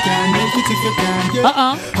if you can, make it if you can.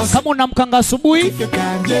 Kama unamkanga asubuhi,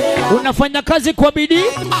 unafanya kazi kwa bidii.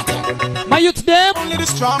 My youth them. Only the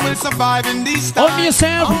strong will survive in these times. Only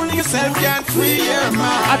yourself. Only yourself can free your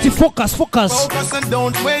mind. Ati focus. Focus and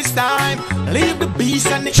don't waste time. Leave the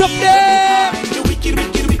beast and the chop them. The wicked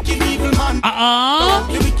evil man.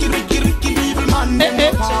 The wicked evil man.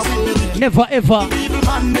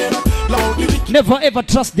 Never ever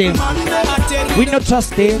trust them. We not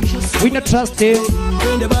trust them.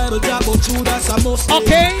 When the Bible talk about Judas and most.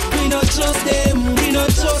 Okay. We not trust them.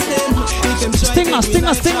 Stinger.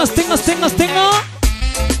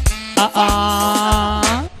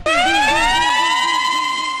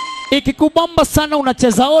 Ikikubamba sana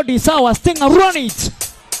unacheza odi, sawa? Stinger, run it.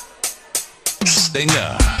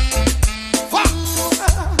 Stinger.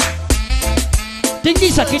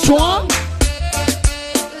 Tingisha kichwa.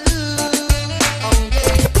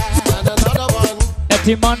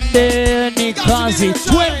 Eti Monday ni kazi,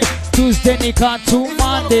 Tuesday ni katu,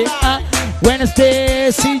 Monday,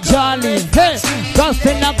 Wednesday si jolly, hey,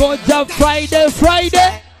 Thursday na goja, Friday.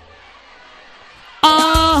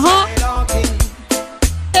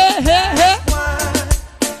 Hey.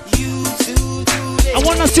 I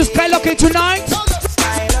want us to skylocking tonight.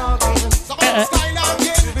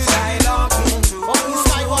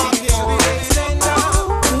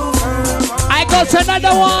 I got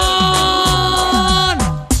another one.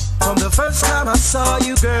 From the first time I saw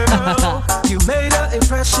you, girl, you made an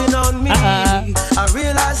impression on me. I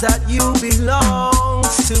realized that you belong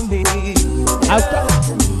to me.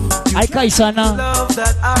 Aikai sana.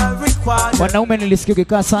 Wanaume nilisikia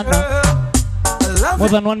ukikaa sana. More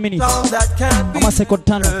than 1 minute. Ama second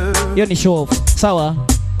tano. Hiyo ni show off. Sawa?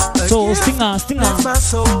 So Stinger,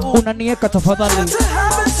 unanieka tafadhali.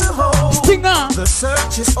 Stinger,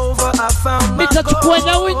 nitachukua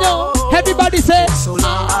nyawinyo. Everybody say. So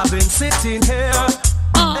long I've been sitting here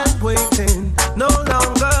and waiting no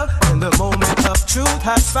longer, and the moment of truth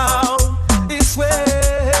has found its way.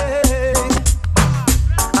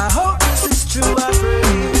 I hope this is true. I pray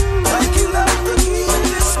like you love me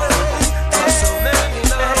this way. And so many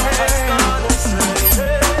love has gone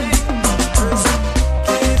astray.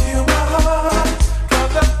 Give you my heart,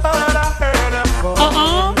 'cause the heart I heard before.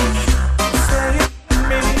 Say to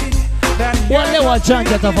me that wale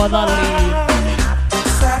wajanja tafadhali.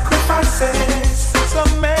 sacrifices so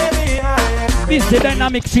many I have. This the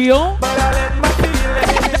dynamic trio. But I let my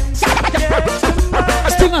feelings get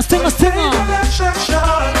to my Stinger.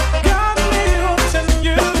 got me hooked on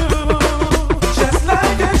you, just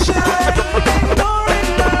like a child.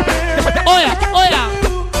 Oh yeah.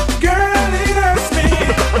 Girl, it hurts me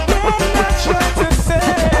when I try to say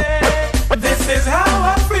this is how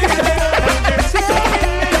I feel.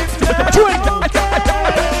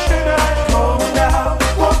 Should I hold out,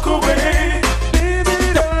 walk away, leave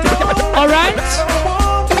it alone? All right.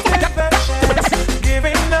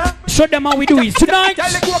 Show them how we do it tonight.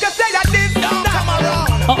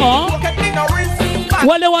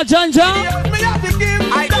 Wale wajanja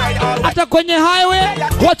hata kwenye highway,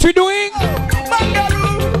 what we doing?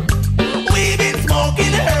 We've been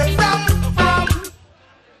smoking herb from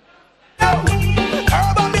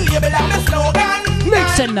Urban label and the slogan.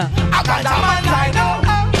 Listen. I got a man right now.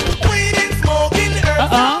 We've been smoking herb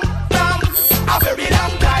from a very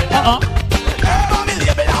long time now. Urban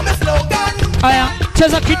label and the slogan. Aya,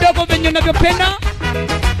 cheza kidogo venye unavyopenda.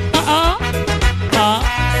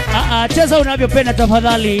 Cheza unavyopenda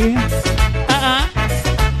tafadhali.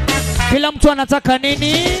 Kila mtu anataka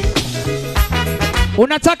nini?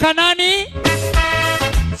 Unataka nani?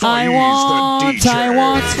 I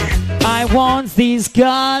want this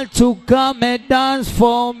girl to come and dance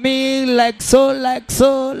for me like so, like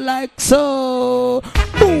so, like so.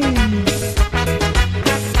 Boom.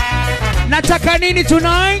 Nataka nini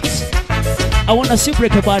tonight? I want to see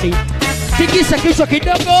break your body. Tikisa kichwa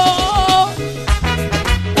kidogo.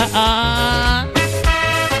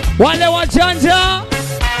 Wale wajanja.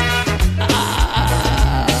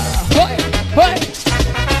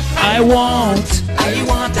 I want.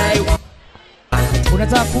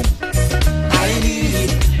 Unataka ku? I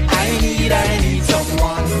need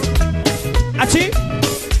someone. Ati?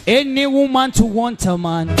 Any woman to want a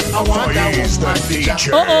man. I want a woman to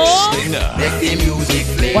jump. Make the music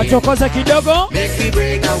play. Wachokoza kidogo. Make me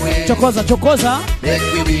break away. Chokoza.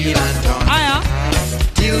 Make me wheel and turn. Aya.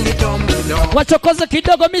 Till we tumble down. Wachokoza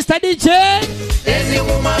kidogo, Mr. DJ. Any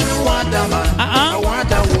woman who want a man. I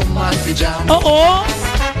want a woman to jump.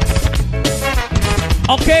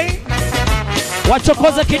 Okay.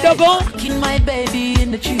 Wachokoza kidogo. King my baby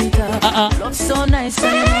in the treetop. Love so nice,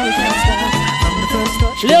 I know we can't stop. From the first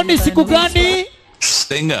touch. Leo ni siku gani?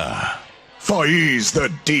 Stinger. FAEEZ the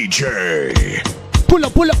DJ. Pull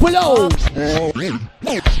up.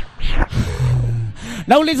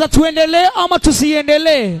 Nauliza tuendelee ama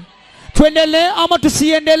tusiendelee? Tuendelee ama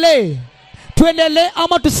tusiendelee? Tuendelee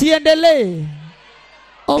ama tusiendelee?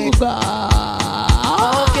 Oh God.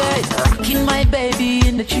 Okay, king my baby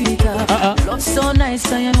in the treetop. Love so nice,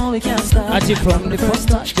 so you know we can't stop. From the first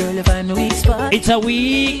touch, girl, you find the weak spot. It's a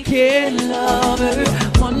weekend lover.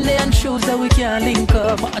 Monday and Tuesday we can't link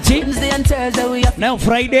up. Wednesday and Thursday we have. Now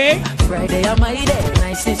Friday. Friday are my day,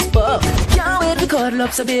 nicest pub. Can't wait to cuddle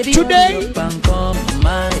up, so baby. Today up and come,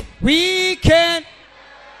 man. Weekend.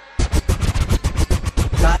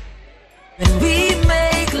 When we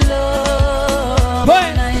make love.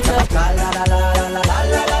 Night up.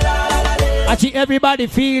 I see everybody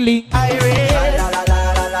feeling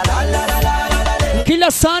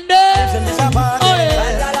Killer Sunday. Oh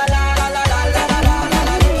yeah.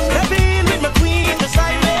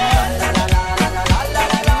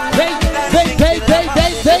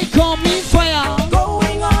 They call me fire.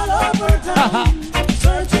 Going all over town,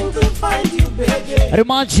 searching to find you, baby.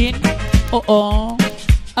 Imagine.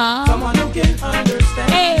 Someone who can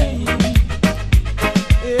understand. Hey.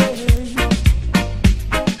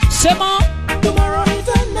 Sema. Tomorrow is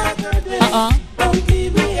another day. Don't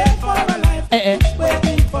leave me here for a life.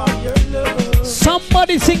 Waiting for your love.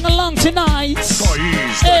 Somebody sing along tonight.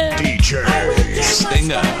 FAEEZ the DJ.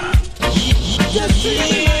 Stinger.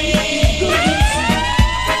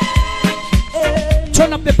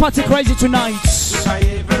 Turn up the party crazy tonight. If I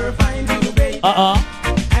ever find you, baby, I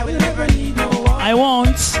will never need no one. I won't.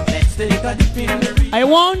 Let's take a dip in the river. I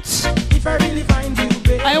won't. If I really find you,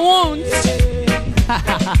 baby, I won't.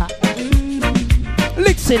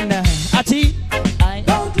 Listen, Ati.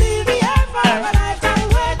 Don't leave me here for a lifetime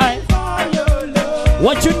waiting for your love.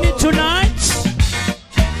 What you need tonight?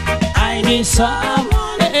 I need someone.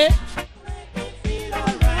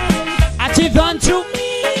 Ati don't you?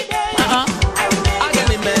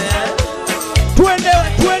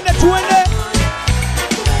 Twende.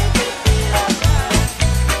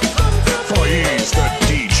 FAEEZ the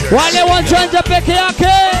DJ. Wale wajanja peke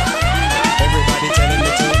yake.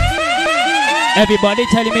 Everybody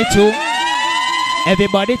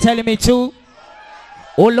telling me too.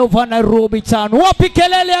 All over Nairobi town. Wapi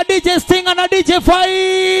kelele ya DJ Stinger na DJ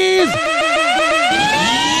FAEEZ.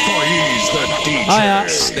 FAEEZ the DJ. Aya,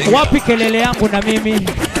 wapi kelele yangu na mimi?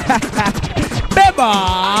 Beba.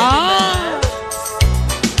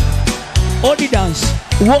 Odi dance.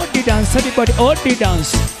 Everybody. Odi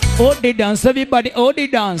dance. Everybody. Odi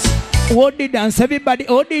dance. Everybody.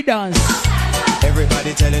 Odi dance.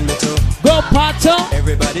 Everybody telling me to go pato.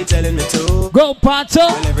 Everybody telling me to go pato.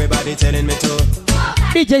 Well, everybody telling me to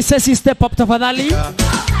DJ Sassy step up tafadhali.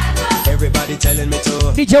 Everybody telling me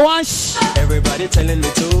to DJ Wash. Everybody telling me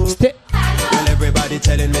to step. Well, everybody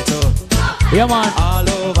telling me to Yeah, man. All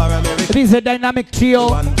over America. This is a dynamic trio.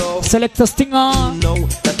 Selector Stinger.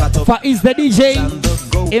 FAEEZ the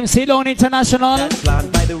DJ. MC Lone International.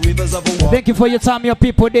 Thank you for your time, your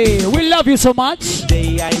people there. We love you so much.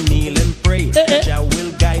 Day I kneel and pray. Jah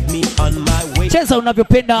will guide me on my way. Cheza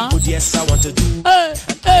unavyopenda. Yes, I want to do.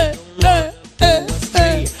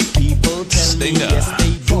 People tell me yes,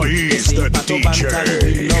 they do. FAEEZ the DJ.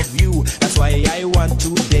 We love you. That's why I want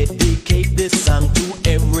to dedicate this song to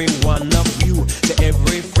every one of you, to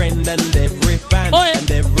every friend and every fan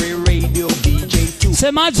and every radio DJ too.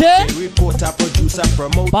 Semaje. Every reporter, producer,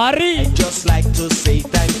 promoter. I just like to say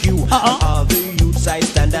thank you. All the youths I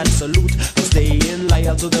stand and salute for staying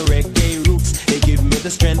loyal to the reggae roots. They give me the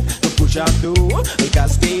strength to push on through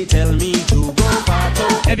because they tell me to go far.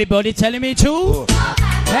 Everybody telling me to.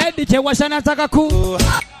 Hey, DJ Washanataka ku.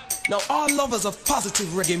 Now all lovers of positive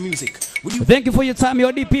reggae music. Thank you for your time,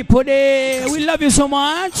 your people there. We love you so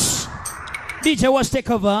much. DJ Wash take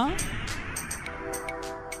over.